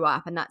thing blew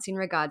up. And that's in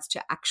regards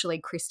to actually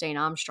Christine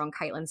Armstrong,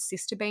 Caitlin's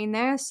sister, being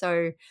there.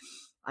 So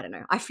I don't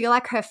know. I feel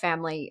like her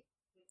family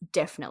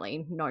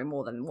definitely know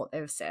more than what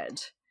they've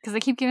said. Because they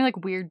keep giving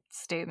like weird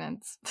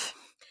statements.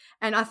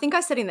 And I think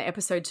I said in the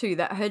episode too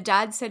that her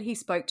dad said he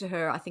spoke to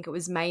her, I think it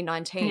was May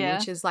 19,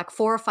 which is like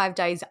 4 or 5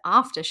 days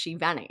after she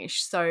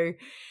vanished. So,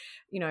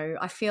 you know,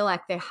 I feel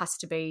like there has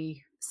to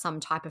be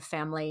some type of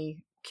family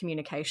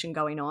communication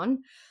going on.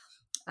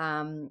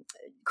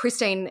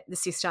 Christine, the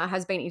sister,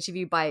 has been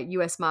interviewed by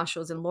US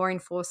Marshals and law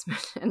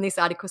enforcement, and this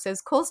article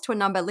says calls to a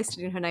number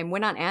listed in her name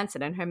went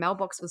unanswered and her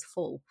mailbox was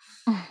full.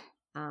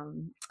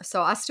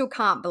 So I still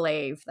can't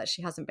believe that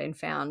she hasn't been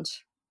found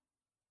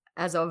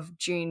as of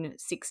June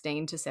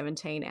 16 to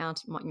 17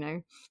 out, you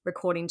know,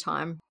 recording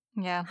time.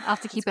 Yeah, I'll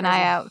have to keep an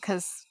eye out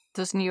because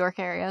those New York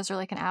areas are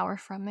like an hour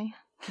from me.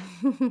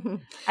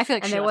 I feel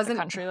like she left the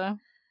country though.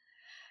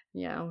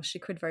 Yeah, well, she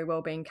could very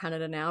well be in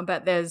Canada now.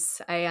 But there's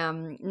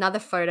another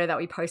photo that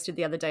we posted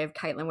the other day of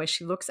Caitlin where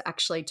she looks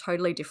actually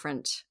totally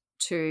different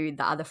to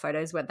the other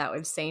photos that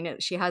we've seen.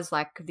 She has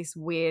like this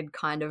weird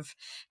kind of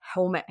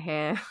helmet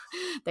hair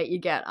that you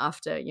get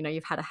after, you know,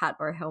 you've had a hat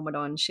or a helmet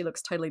on. She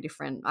looks totally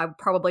different. I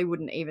probably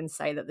wouldn't even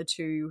say that the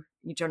two,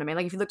 you know what I mean?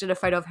 Like if you looked at a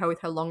photo of her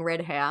with her long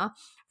red hair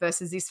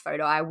versus this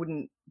photo, I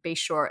wouldn't be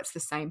sure it's the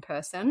same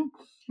person.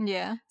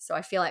 Yeah. So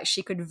I feel like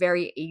she could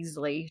very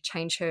easily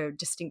change her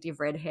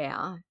distinctive red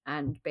hair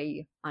and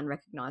be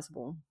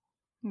unrecognizable.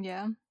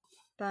 Yeah.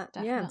 But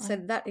definitely. Yeah, so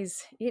that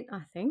is it,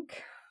 I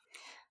think.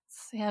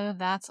 So yeah,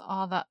 that's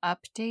all the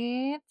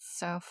updates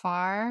so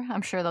far.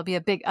 I'm sure there'll be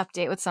a big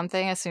update with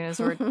something as soon as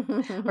we're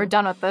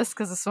done with this,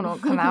 because this one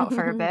won't come out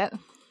for a bit.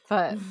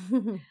 But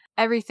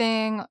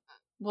everything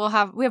we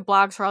have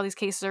blogs for all these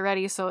cases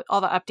already, so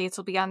all the updates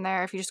will be on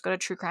there. If you just go to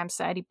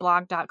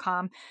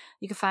truecrimesocietyblog.com,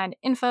 you can find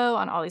info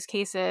on all these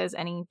cases,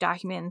 any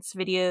documents,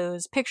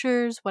 videos,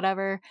 pictures,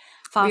 whatever.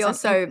 We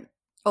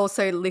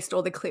also list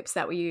all the clips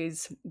that we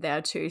use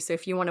there too. So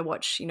if you want to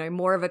watch, you know,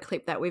 more of a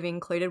clip that we've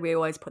included, we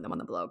always put them on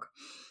the blog.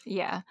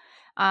 Yeah.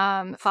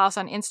 Follow us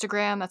on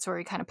Instagram. That's where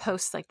we kind of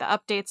post like the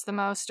updates the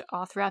most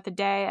all throughout the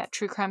day at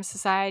True Crime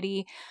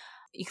Society.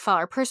 You can follow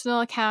our personal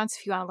accounts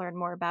if you want to learn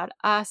more about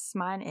us.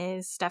 Mine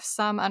is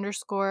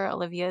StephSum_.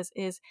 Olivia's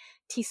is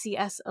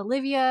TCS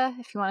Olivia.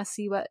 If you want to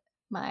see what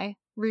my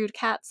rude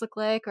cats look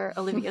like or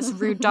Olivia's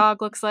rude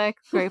dog looks like,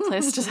 great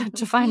place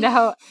to find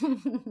out.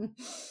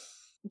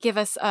 Give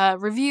us a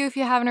review if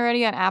you haven't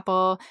already on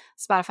Apple,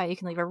 Spotify. You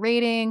can leave a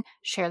rating,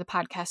 share the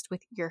podcast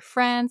with your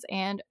friends,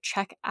 and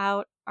check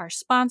out our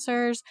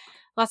sponsors.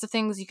 Lots of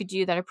things you could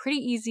do that are pretty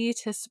easy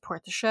to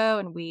support the show,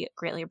 and we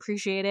greatly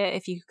appreciate it.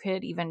 If you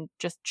could even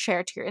just share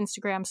it to your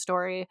Instagram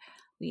story,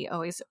 we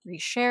always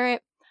reshare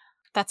it.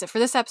 That's it for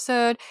this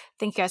episode.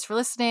 Thank you guys for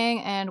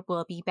listening, and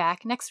we'll be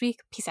back next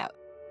week. Peace out.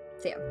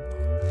 See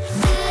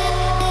ya.